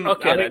think some.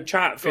 Okay, I then. think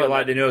chat Go feel on,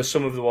 like then. they know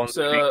some of the ones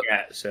So- they didn't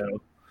get.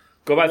 So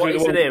go back What through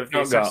is the the ones name of the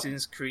we've not got.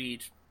 Assassin's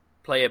Creed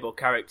playable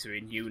character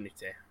in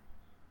Unity?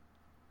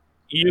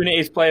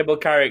 Unity's playable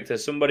character.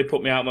 Somebody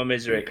put me out of my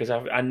misery because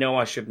I know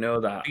I should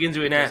know that. Begins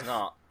with an It's F.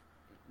 not.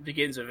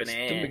 Begins with an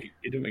It A.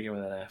 didn't begin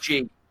with an F.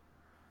 G.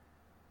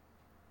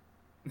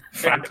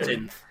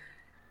 Frampton.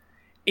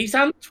 He's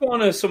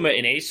Antoine or something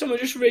in it. It's something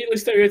just really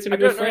stereotypical I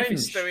don't know French. if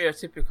it's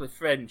stereotypically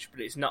French, but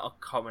it's not a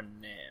common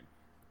name.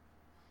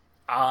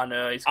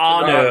 Arno is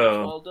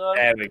Arno. Well done.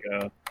 There we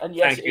go. And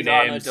yes, Thank you, it's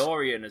Arno names.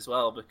 Dorian as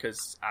well,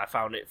 because I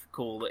found it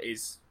cool that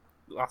his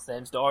last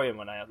name's Dorian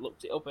when I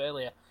looked it up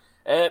earlier.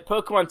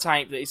 Pokemon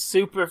type that is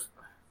super...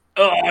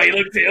 Oh, he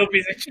looked it up.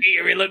 He's a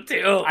cheater. He looked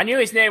it up. I knew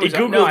his name was... He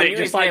Googled no, I it knew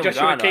just his like name was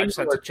Joshua Arno. I just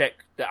had to Kingswood. check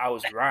that I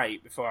was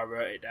right before I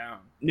wrote it down.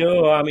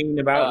 No, I mean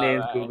about Oh,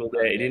 names. right, Googled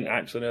okay. it. He didn't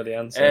actually know the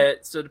answer.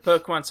 So the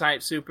Pokemon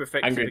type super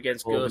effective Angry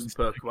against Wolves.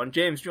 ghost Pokemon.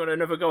 James, do you want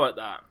another go at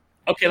that?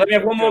 Okay, let me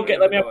have one more. Don't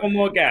Let me have go one ahead.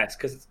 more guess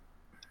because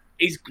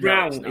is No,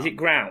 ground. it's Is it not.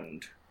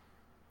 ground?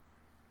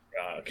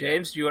 Right, okay.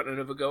 James, do you want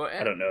another go at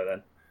it? I don't know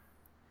then.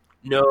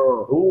 No.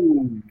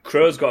 Ooh,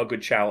 Crow's got a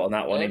good shout on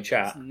that one in It's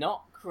chat.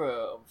 not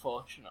Crow,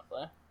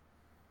 unfortunately.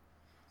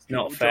 It's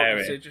not Would you want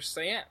me fairy. to just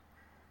say it?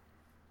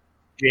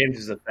 James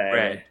is a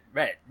fairy.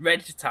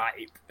 Red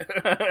type.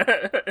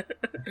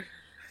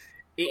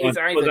 It Go on, is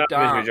put either that with me,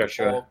 dark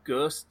Joshua. or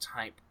ghost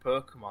type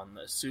Pokemon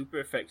that are super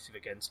effective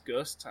against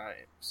ghost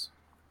types.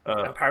 Oh,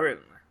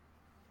 Apparently.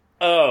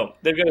 Oh,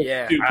 they've got a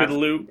Yeah, stupid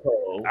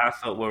loophole. I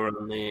thought we were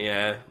on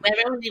the.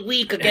 We're only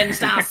weak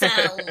against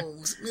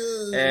ourselves.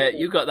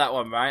 You got that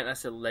one right.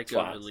 That's a Lego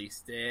Twat. release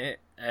date.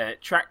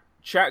 Chat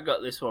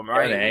got this one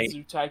right. Yeah,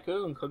 Zoo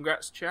Tycoon.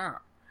 Congrats,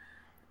 Chat.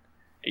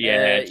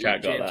 Yeah, chat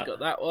got James that. got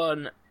that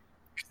one.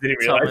 Didn't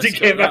realise Thomas it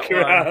came got back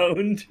that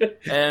one.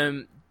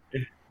 around.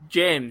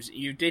 James,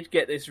 you did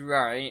get this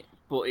right,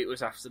 but it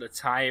was after the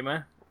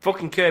timer.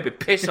 Fucking Kirby,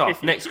 piss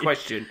off. Next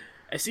question.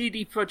 A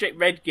CD Projekt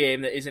Red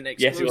game that isn't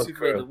Yes, it was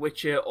exclusively true. The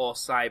Witcher or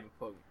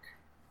Cyberpunk.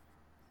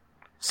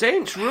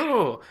 Saints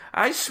Row.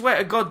 I swear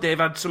to God they've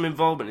had some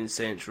involvement in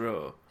Saints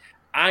Row.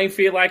 I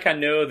feel like I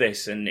know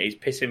this, and it's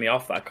pissing me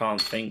off that I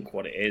can't think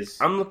what it is.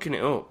 I'm looking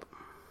it up.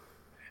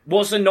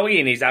 What's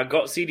annoying is I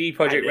got CD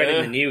Projekt I Red in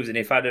know. the news, and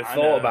if I'd have I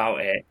thought know. about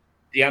it,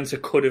 the answer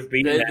could have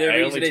been The there.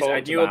 reason is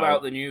I knew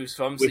about the news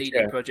from CD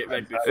Witcher. Projekt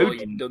Red I before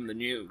opened. you'd done the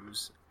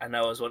news, and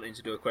I was wanting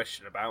to do a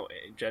question about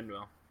it in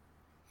general.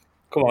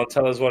 Come on,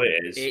 tell us what it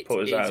is. It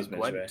Put us out is as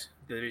misery. Gwent.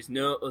 There is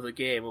no other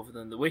game other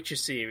than the Witcher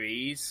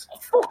series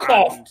Fuck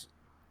off!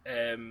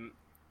 and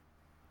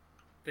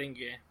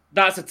thingy.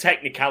 That's a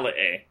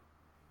technicality.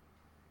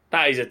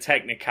 That is a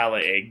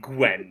technicality,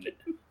 Gwen.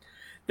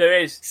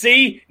 There is.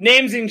 See?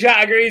 Names in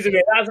chat agrees with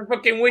me. That's a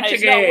fucking Witcher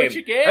It's not game.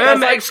 Witcher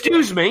game.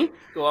 Excuse me.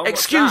 Go on, what's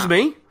Excuse that?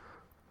 me.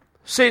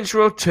 Saints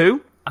Row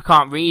 2. I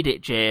can't read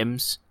it,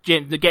 James.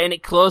 James, getting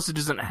it closer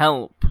doesn't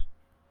help.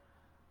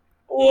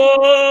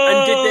 Whoa!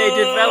 And did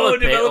they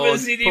develop it or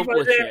CD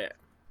publish Projekt? it?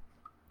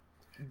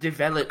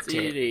 Developed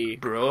CD.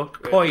 it, bro.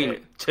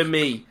 Point to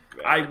me.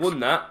 I won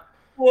that.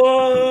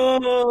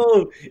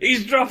 Whoa!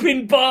 He's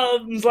dropping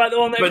bombs like the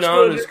one that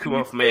Bananas exploded come in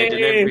off the made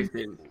and game.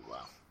 everything.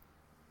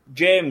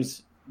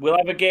 James, we'll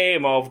have a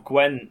game of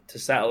Gwen to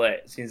settle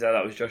it. Seems like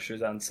that was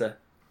Joshua's answer.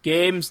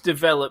 Games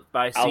developed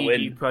by I'll CD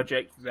win.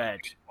 Projekt Red.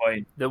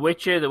 Point. The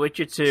Witcher, The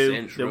Witcher 2,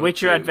 Saints The Row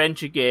Witcher 2.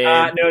 Adventure game.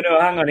 No,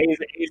 hang on.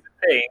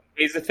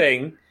 Here's the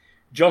thing.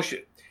 Josh.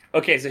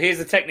 Okay, so here's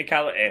the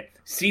technicality.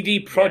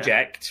 CD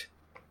Projekt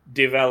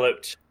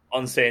developed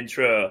on Saints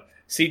Row.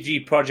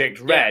 CD Projekt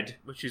Red,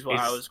 which is what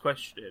I is- was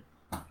questioning.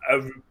 a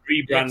rebrand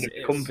Yes, of it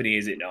is. company,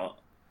 is it not?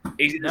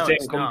 Is it the No, same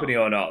it's company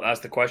not. or not? That's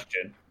the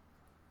question.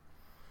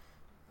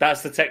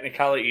 That's the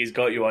technicality he's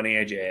got you on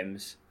here,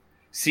 James.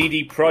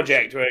 CD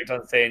Projekt worked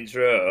on Saints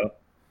Row.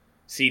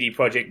 CD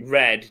Projekt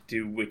Red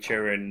do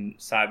Witcher and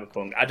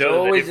Cyberpunk. I don't know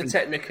the Always a difference,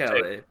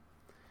 technicality.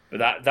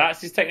 but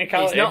that's his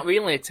technicality. It's not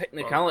really a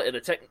technicality.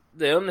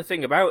 The only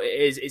thing about it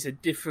is it's a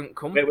different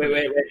company.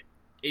 Wait.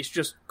 It's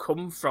just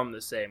come from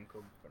the same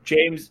company.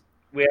 James,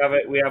 we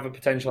have a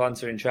potential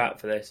answer in chat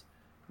for this.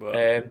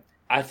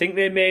 I think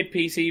they made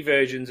PC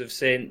versions of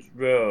Saints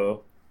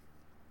Row.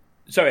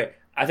 Sorry,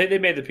 I think they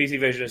made the PC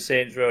version of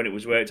Saints Row, and it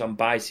was worked on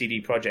by CD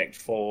Projekt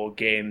for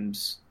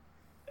games.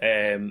 I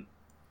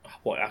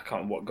can't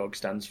remember what GOG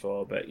stands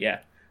for, but yeah,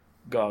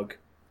 GOG.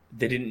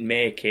 They didn't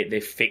make it; they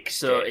fixed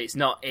So it. it's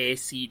not a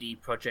CD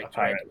Projekt Red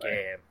Apparently.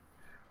 game.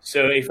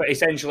 So if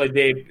essentially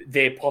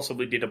they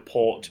possibly did a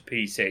port to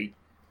PC,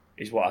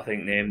 is what I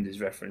think named is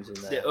referencing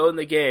there. The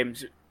only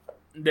games,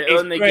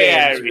 It's grey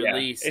area.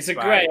 released. It's a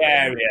by grey them.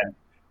 area.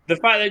 The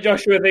fact that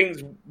Joshua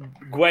thinks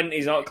Gwent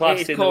is not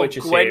classed It's in the called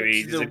Witcher Gwent,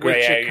 series is the a grey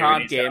Witcher area.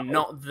 card in game, itself.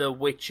 not the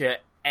Witcher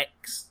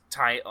X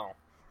title.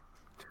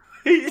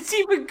 It's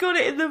even got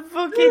it in the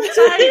fucking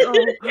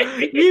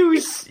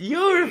title.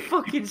 You're a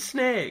fucking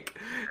snake.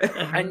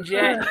 And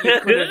yet, you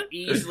could have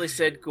easily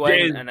said Gwen,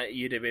 James. and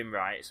you'd have been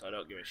right. So I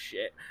don't give a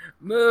shit.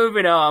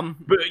 Moving on.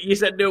 But you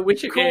said no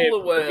Witcher Cool game. the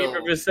world. You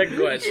remember said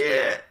Gwent.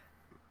 Yeah.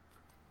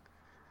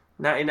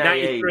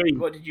 1998. 93.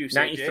 What did you say,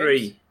 93.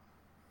 James?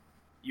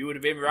 You would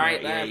have been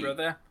right there, 98.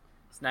 brother.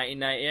 It's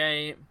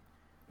 1998.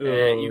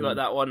 Oh. You got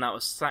that one. That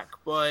was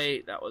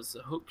Sackboy. That was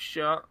the hook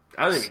shot.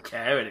 I don't even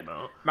care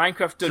anymore.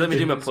 Minecraft So let me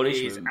do my Dungeons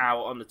is punishment.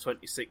 out on the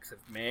 26th of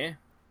May.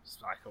 It's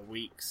like a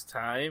week's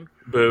time.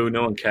 Boo,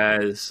 no one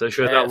cares. So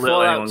sure that little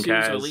Fallout anyone 2's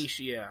cares. release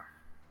year.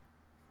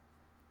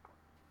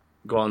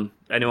 Go on.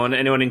 Anyone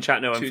in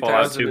chat know when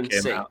Fallout 2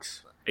 came out?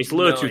 2006. It's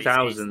low No,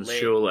 2000s, it's late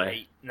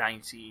surely.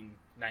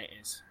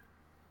 1990s.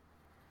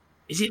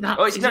 Is it that?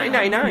 Oh, it's is it that?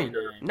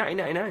 1999.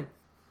 1999.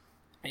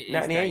 It is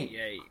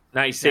 98.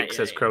 96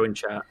 says 98. Crow in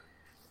chat.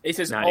 It's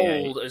as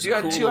 98. old as So you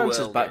had Cooler two answers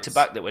World back to is,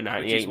 back that were which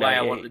 98, is why I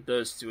 98. wanted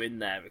those two in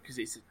there, because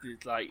it's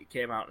like it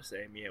came out the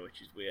same year,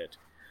 which is weird.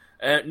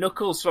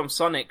 Knuckles from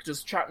Sonic.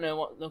 Does chat know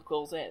what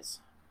Knuckles is?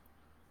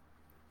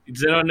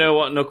 Does anyone know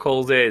what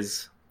Knuckles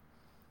is?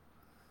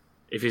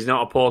 If he's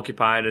not a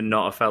porcupine and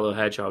not a fellow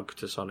hedgehog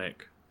to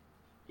Sonic.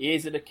 He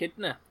is an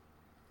echidna.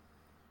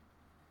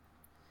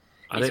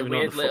 I He's don't a even know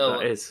what weird the fuck little.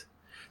 that is.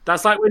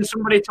 That's like when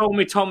somebody told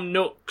me Tom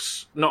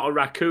Nook's not a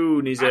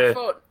raccoon, he's I a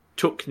thought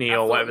Tuckney I or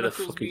thought whatever the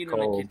Knuckles fuck he's being an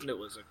called. echidna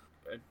was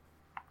a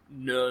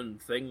known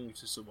thing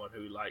to someone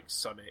who likes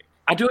Sonic.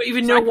 I don't even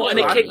It's know like what an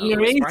a echidna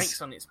echidna with is.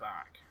 spikes on its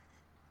back.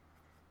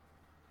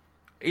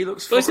 He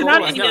looks Well, it's fuck an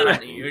all It's like not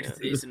that. an echidna,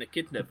 it's an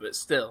echidna, but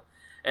still.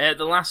 The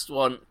last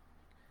one,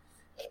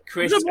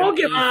 Chris It's a and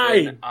Pokemon!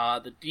 Ethan are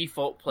the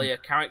default player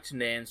character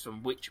names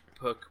from which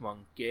Pokemon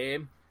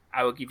game?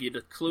 I will give you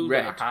the clue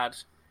Red. that I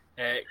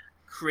had.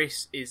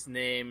 Chris is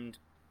named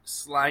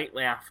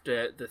slightly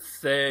after the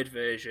third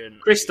version.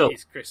 Crystal.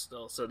 Is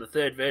Crystal. So the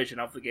third version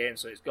of the game,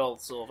 so it's Gold,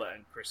 Silver,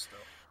 and Crystal.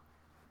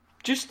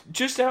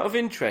 Just out of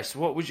interest,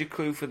 what was your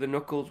clue for the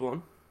Knuckles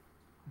one?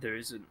 There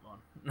isn't one.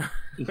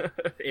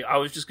 I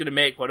was just going to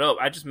make one up.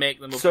 I just make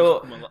them up.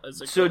 So,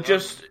 as I so go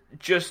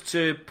just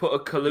to put a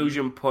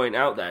collusion point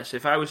out there. So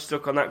if I was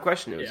stuck on that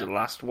question, it was Yeah. the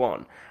last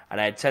one, and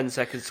I had 10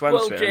 seconds to answer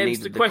Well, it. and I James,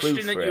 needed the clue question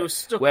for that it. you were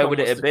stuck Where on would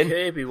it was have the been?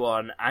 Kirby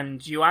one,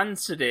 and you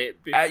answered it.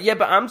 Yeah,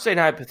 but I'm saying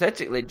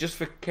hypothetically, just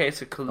for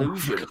case of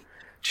collusion.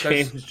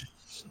 James.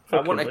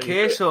 I want a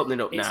case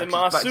opening up It's now. a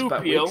 'cause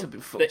back-to-back weeks marsupial have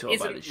been fucked that up by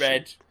isn't this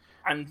red shit.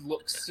 and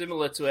looks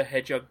similar to a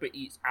hedgehog but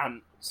eats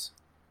ants.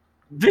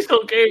 This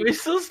whole game is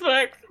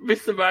suspect.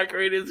 Mr.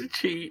 Migraine is a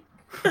cheat.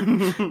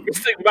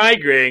 Mr.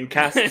 Migraine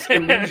casts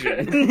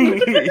illusion.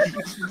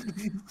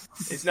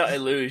 It's not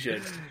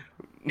illusion.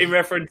 In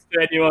reference to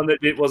anyone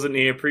that wasn't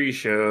here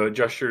pre-show,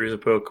 Joshua is a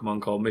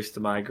Pokemon called Mr.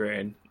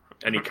 Migraine,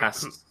 and he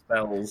casts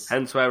spells.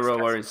 Hence why we're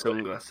all wearing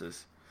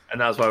sunglasses. And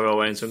that's why we're all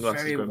wearing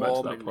sunglasses Very going back to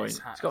warm that in point. this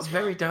hat. It's got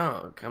very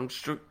dark. I'm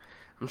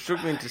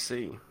struggling to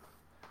see.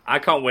 I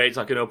can't wait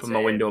till I can open my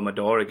Same. window and my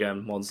door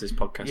again once this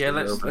podcast Yeah,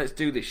 is over. let's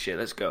do this shit.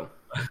 Let's go.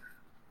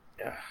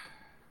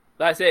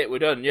 That's it. We're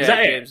done. Yeah, Is that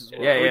it? James is Yeah,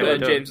 we're we're done.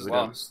 done. James is We're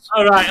done. lost.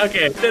 All right,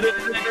 okay.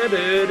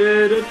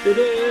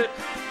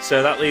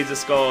 So that leaves the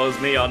scores: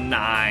 me on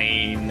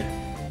 9,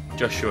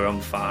 Joshua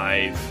on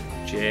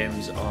 5,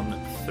 James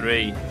on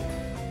 3.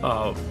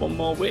 Oh, one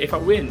more win. If I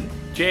win,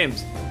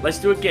 James, let's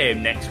do a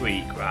game next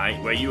week, right?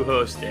 Where you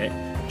host it.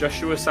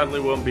 Joshua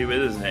sadly won't be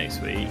with us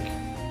next week,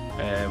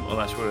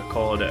 unless we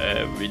record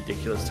at a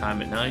ridiculous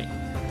time at night.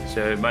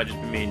 So it might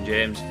just be me and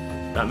James.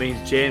 That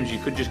means, James, you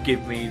could just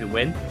give me the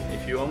win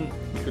if you want.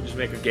 You could just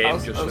make a game I'll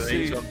just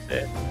see. for me.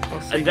 So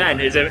I'll see and then,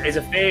 what- as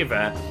a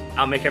favour,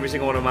 I'll make every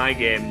single one of my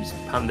games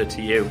pander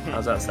to you.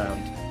 How's that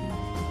sound?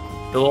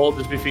 They'll all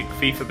just be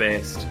FIFA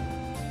based.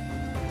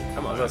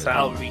 Come on, How's that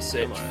I'll sound?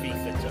 research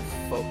FIFA to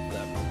fuck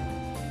them.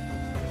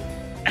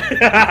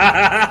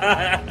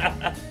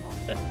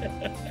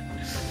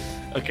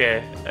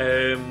 Okay.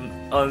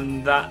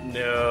 On that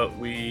note,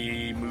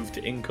 we move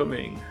to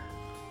incoming.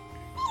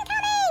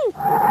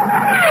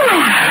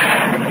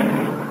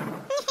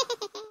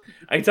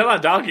 I can tell how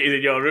dark it is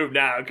in your room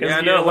now. Because Yeah,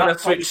 I know, when I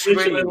switch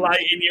literally screens.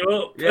 lighting you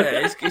up.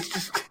 Yeah, it's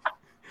just.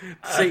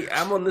 See,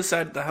 I'm on the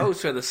side of the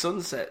house where the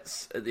sun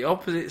sets at the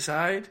opposite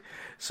side.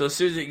 So as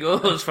soon as it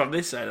goes from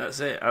this side, that's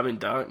it. I'm in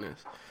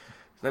darkness.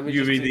 Let me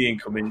You just read do, the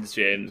incomings,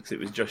 James, because it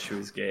was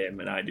Joshua's game,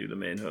 and I do the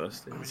main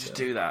hosting. just so.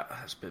 do that.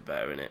 That's a bit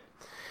better, innit?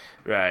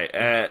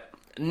 Right.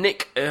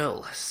 Nick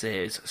Earl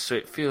says, so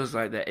it feels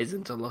like there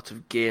isn't a lot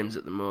of games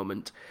at the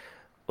moment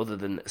other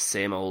than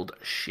same old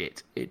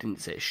shit. It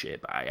didn't say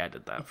shit, but I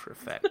added that for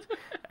effect.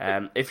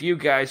 If you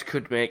guys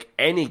could make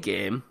any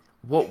game,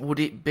 what would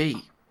it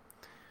be?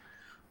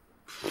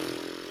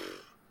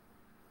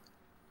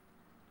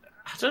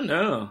 I don't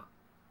know.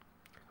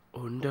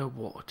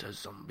 Underwater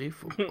zombie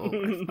football.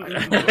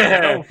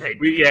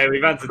 We've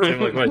answered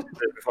similar questions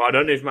before. I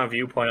don't know if my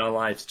viewpoint on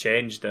life's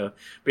changed though.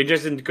 Be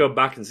interesting to go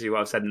back and see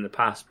what I've said in the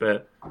past,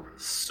 but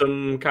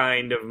some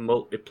kind of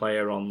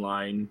multiplayer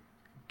online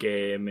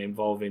game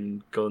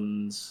involving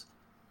guns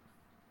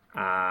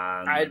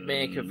and I'd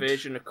make a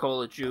version of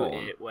Call of Duty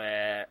Porn.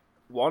 where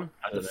 1,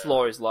 I the don't know.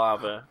 floor is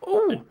lava,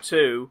 Ooh. and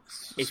 2,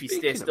 if you stay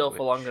Speaking still of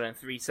for which. longer than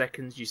 3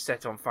 seconds, you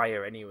set on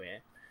fire anyway.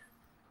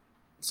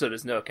 So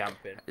there's no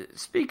camping.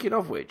 Speaking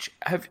of which,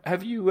 have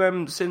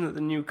you seen that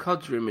the new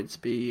COD's rumoured to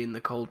be in the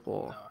Cold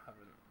War?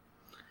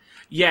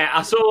 Yeah,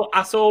 I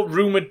saw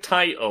rumored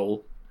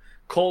title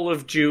Call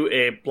of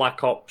Duty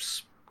Black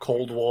Ops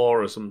Cold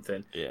War or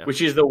something, Yeah.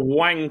 which is the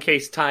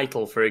wankiest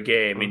title for a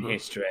game in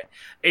history.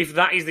 If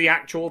that is the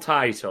actual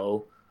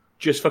title,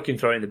 just fucking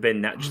throw it in the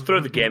bin now. Just throw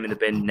the game in the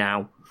bin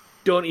now.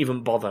 Don't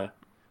even bother.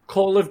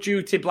 Call of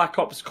Duty Black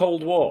Ops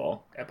Cold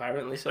War?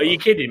 Apparently so. Are you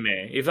kidding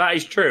me? If that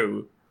is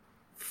true,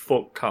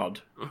 fuck COD.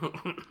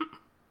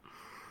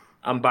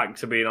 I'm back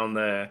to being on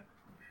the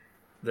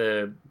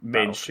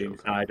mainstream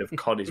side of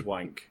COD is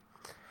wank.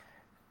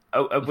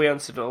 Oh, have we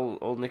answered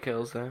all Nick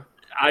Earls there?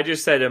 I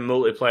just said a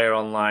multiplayer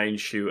online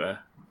shooter,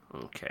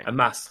 Okay. an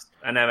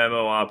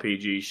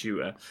MMORPG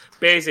shooter.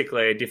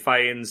 Basically,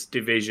 Defiance,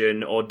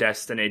 Division, or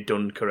Destiny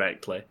done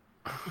correctly.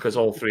 Because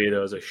all three of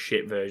those are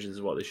shit versions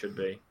of what they should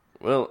be.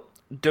 Well,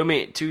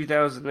 Dummy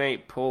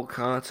 2008 Paul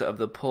Carter of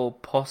the Paul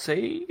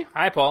Posse.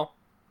 Hi, Paul.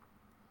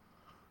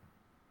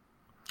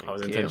 I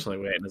was Thank you. intentionally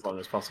waiting as long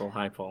as possible.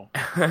 Hi, Paul.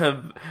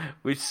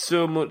 With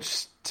so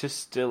much to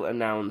still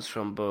announce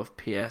from both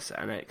PS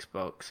and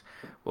Xbox,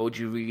 what would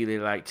you really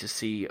like to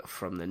see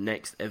from the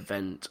next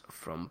event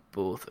from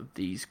both of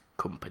these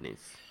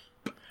companies?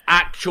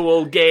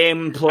 Actual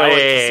gameplay. I want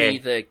to see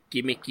the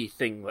gimmicky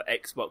thing that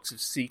Xbox have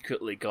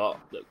secretly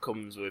got that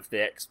comes with the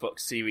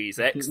Xbox Series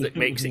X that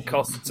makes it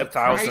cost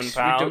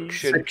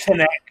 £1,000. The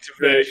Kinect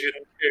version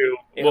 2.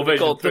 It'll be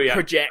version called 3, the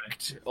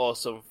Project or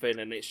something,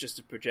 and it's just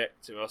a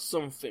projector or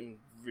something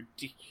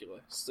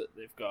ridiculous that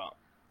they've got.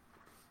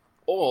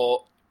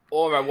 Or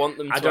I want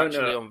them to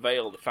actually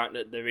unveil the fact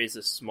that there is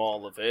a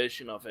smaller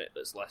version of it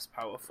that's less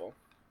powerful.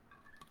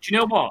 Do you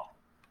know what?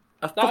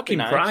 That'd fucking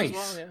be nice price.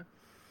 as well, yeah.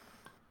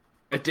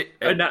 A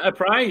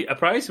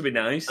price would be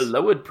nice. A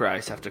lowered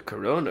price after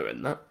Corona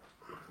and that.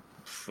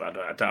 I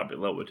doubt it'd be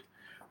lowered.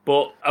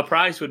 But a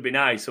price would be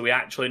nice, so we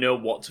actually know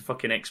what to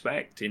fucking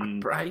expect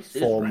in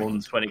 4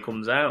 months when it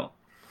comes out.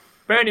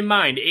 Bearing in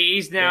mind, it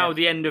is now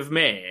the end of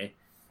May,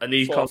 and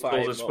these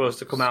consoles are supposed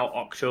to come out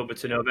October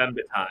to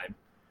November time.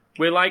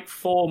 We're like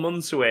 4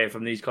 months away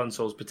from these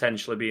consoles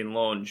potentially being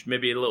launched,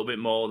 maybe a little bit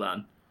more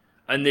than.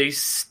 And there's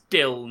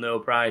still no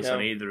price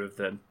on either of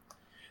them.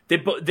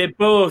 They're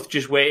both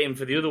just waiting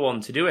for the other one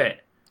to do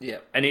it. Yeah.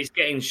 And it's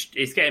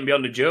getting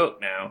beyond a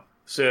joke now.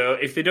 So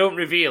if they don't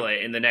reveal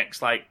it in the next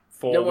 4 weeks...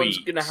 No one's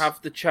going to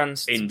have the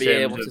chance to be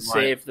able to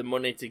save the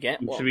money to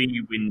get one.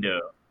 3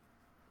 window.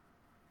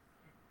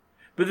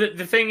 But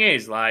the thing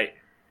is,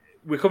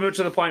 we're coming up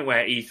to the point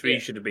where E3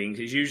 should have been,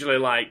 'cause it's usually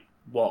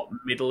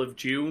middle of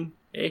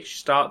June-ish,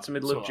 start to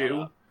middle of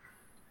June.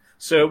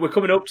 So we're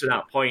coming up to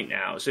that point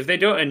now. So if they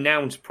don't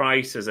announce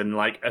prices and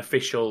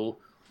official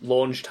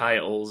launch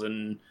titles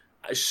and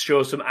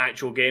show some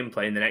actual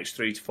gameplay in the next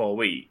 3 to 4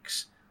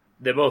 weeks,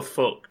 they're both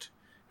fucked.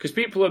 Because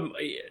people are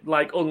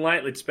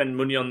unlikely to spend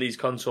money on these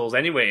consoles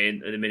anyway at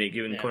the minute,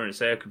 given current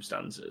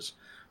circumstances.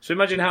 So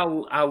imagine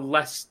how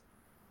less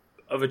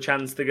of a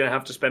chance they're going to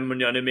have to spend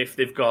money on them if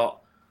they've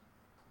got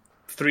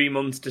 3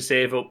 months to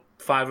save up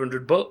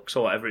 $500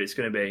 or whatever it's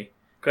going to be.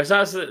 Because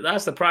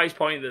that's the price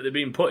point that they're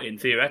being put in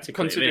theoretically.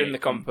 Considering the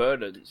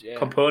components,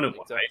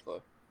 Component-wise.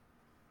 Exactly.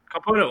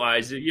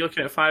 Component-wise, you're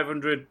looking at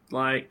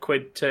 $500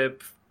 quid to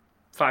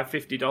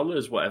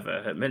 $550, whatever,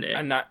 at minute.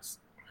 And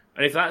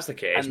if that's the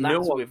case, and no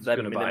that's one's with them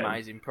going to buy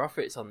minimising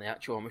profits on the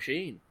actual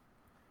machine.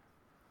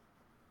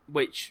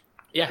 Which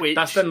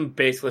that's them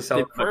basically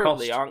selling they the cost.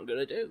 probably aren't going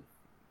to do.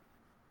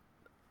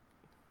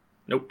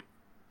 Nope.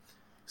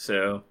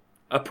 So,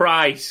 a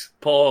price,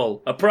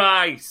 Paul. A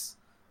price.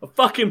 A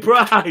fucking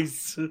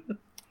price.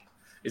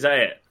 Is that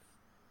it?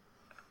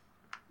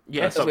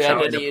 Yes, Stop we had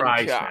shouting any the in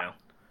price chat? now.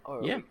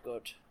 Oh, Yeah.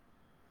 good.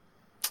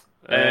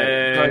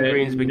 Glenn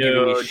Green's been giving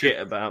no, you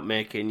shit about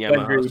making Glenn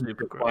Yamaha Green's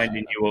Supercross.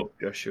 winding you up,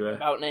 Joshua.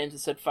 About names that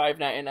said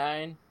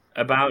 $5.99.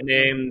 About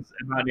names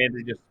are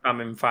just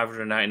spamming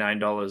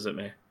 $599 at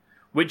me.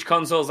 Which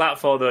console's that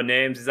for, though,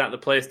 Names? Is that the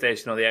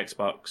PlayStation or the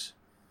Xbox?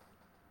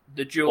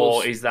 The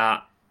Jules. Or is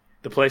that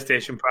the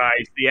PlayStation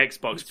price, the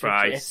Xbox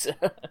price?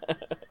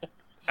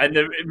 And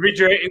the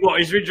Ridge Racer,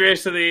 what is Ridge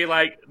Racer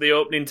the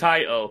opening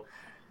title?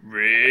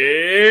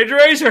 Ridge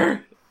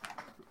Racer!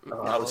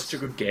 Oh, that was such a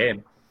good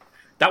game.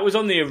 That was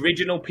on the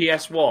original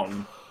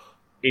PS1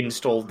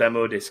 installed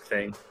demo disc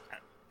thing.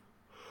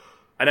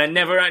 And I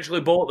never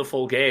actually bought the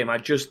full game. I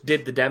just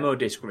did the demo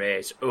disc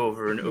race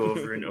over and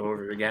over and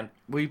over again.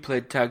 We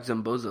played Tags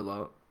and Buzz a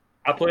lot.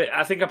 I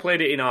think I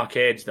played it in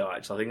arcades, though,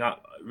 actually. I think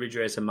Ridge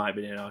Racer might have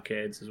been in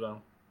arcades as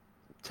well.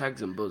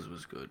 Tags and Buzz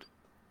was good.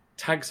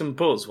 Tags and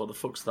Buzz? What the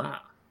fuck's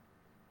that?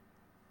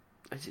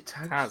 Is it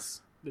Tags?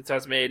 Taz. The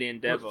Tasmanian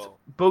Devil.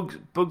 Bugs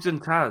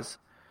and Taz.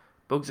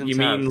 Bugs and You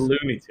Taz. mean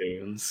Looney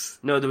Tunes?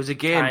 No, there was a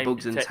game, Time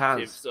Bugs and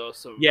Detectives Taz. or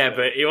something. Yeah,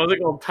 but it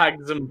wasn't called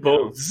Tags and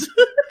Buzz.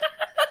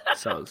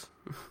 Soz.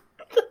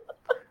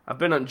 I've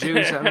been on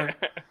Jews, haven't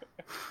I?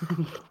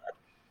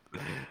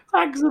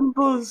 Tags and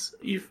Buzz,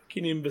 you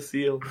fucking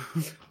imbecile.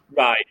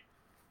 Right.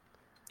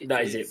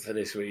 That is it for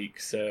this week,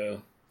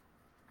 so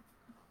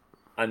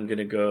I'm going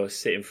to go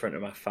sit in front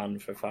of my fan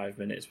for 5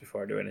 minutes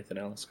before I do anything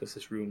else, because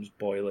this room's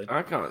boiling.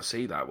 I can't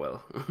see that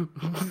well.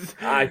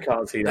 I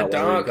can't see that The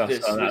well.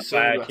 darkness So with that's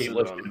why I keep sunglasses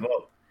lifting them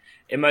up.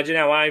 Imagine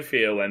how I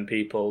feel when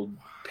people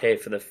pay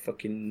for the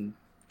fucking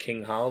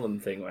King Harlem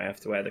thing where I have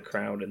to wear the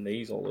crown and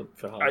these all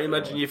for half I an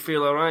imagine hour. you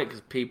feel alright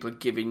because people are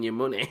giving you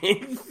money.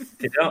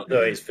 They don't,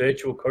 though. It's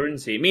virtual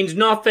currency. It means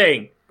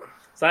nothing.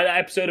 It's like that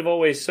episode of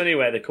Always Sunny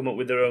where they come up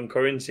with their own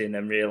currency and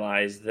then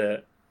realise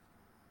that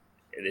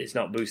it's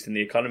not boosting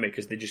the economy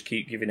because they just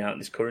keep giving out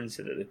this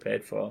currency that they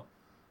paid for.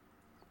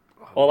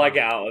 All I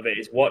get out of it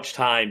is watch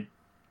time.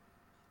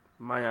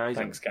 My eyes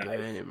Thanks, are guys.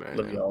 burning right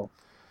Love you now. all.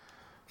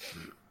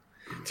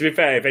 To be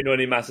fair, if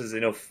anyone amasses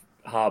enough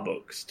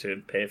Harbucks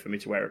to pay for me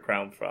to wear a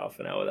crown for half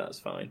an hour, that's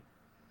fine.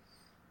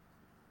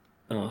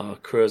 Oh,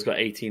 Crow's got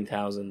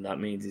 18,000. That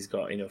means he's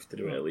got enough to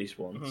do it at least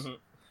once.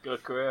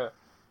 Good career.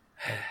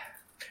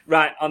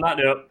 Right, on that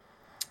note,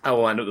 I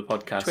will end up the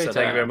podcast. Twitter. So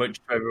thank you very much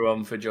to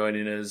everyone for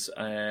joining us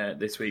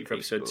this week for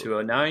episode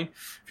 209.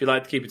 If you'd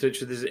like to keep in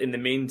touch with us in the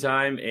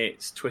meantime,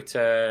 it's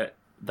Twitter,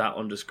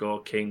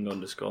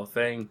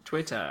 _king_thing.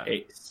 Twitter.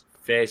 It's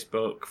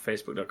Facebook,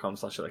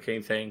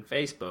 facebook.com/ThatKingThing.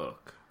 Facebook.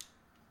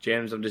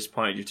 James, I'm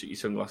disappointed you took your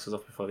sunglasses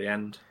off before the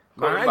end.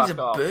 Mine's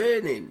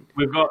burning.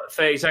 We've got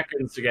 30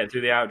 seconds to get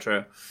through the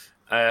outro.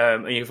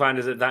 And you can find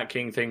us at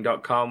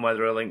thatkingthing.com, where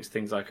there are links to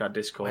things like our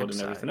Discord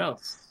and everything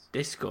else.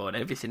 Discord,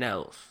 everything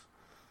else.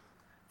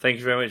 Thank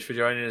you very much for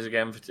joining us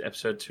again for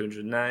episode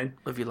 209.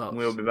 Love you lots. And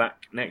we'll be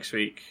back next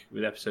week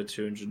with episode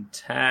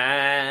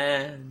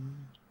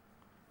 210.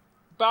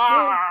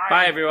 Bye.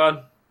 Bye,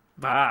 everyone.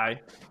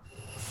 Bye.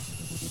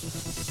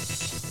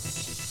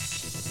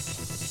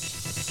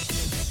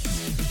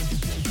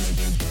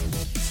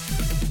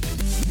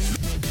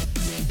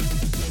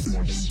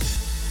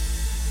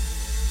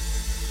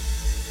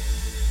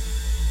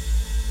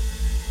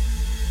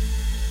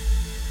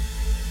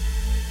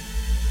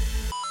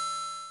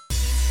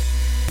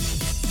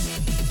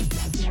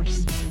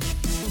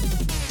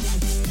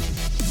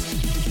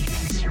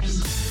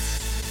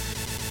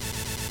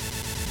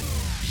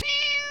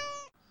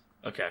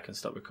 Okay, I can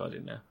stop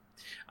recording now.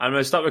 I'm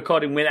going to stop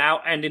recording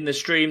without ending the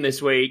stream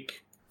this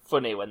week.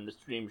 Funny when the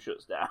stream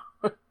shuts down.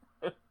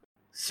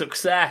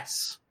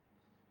 Success.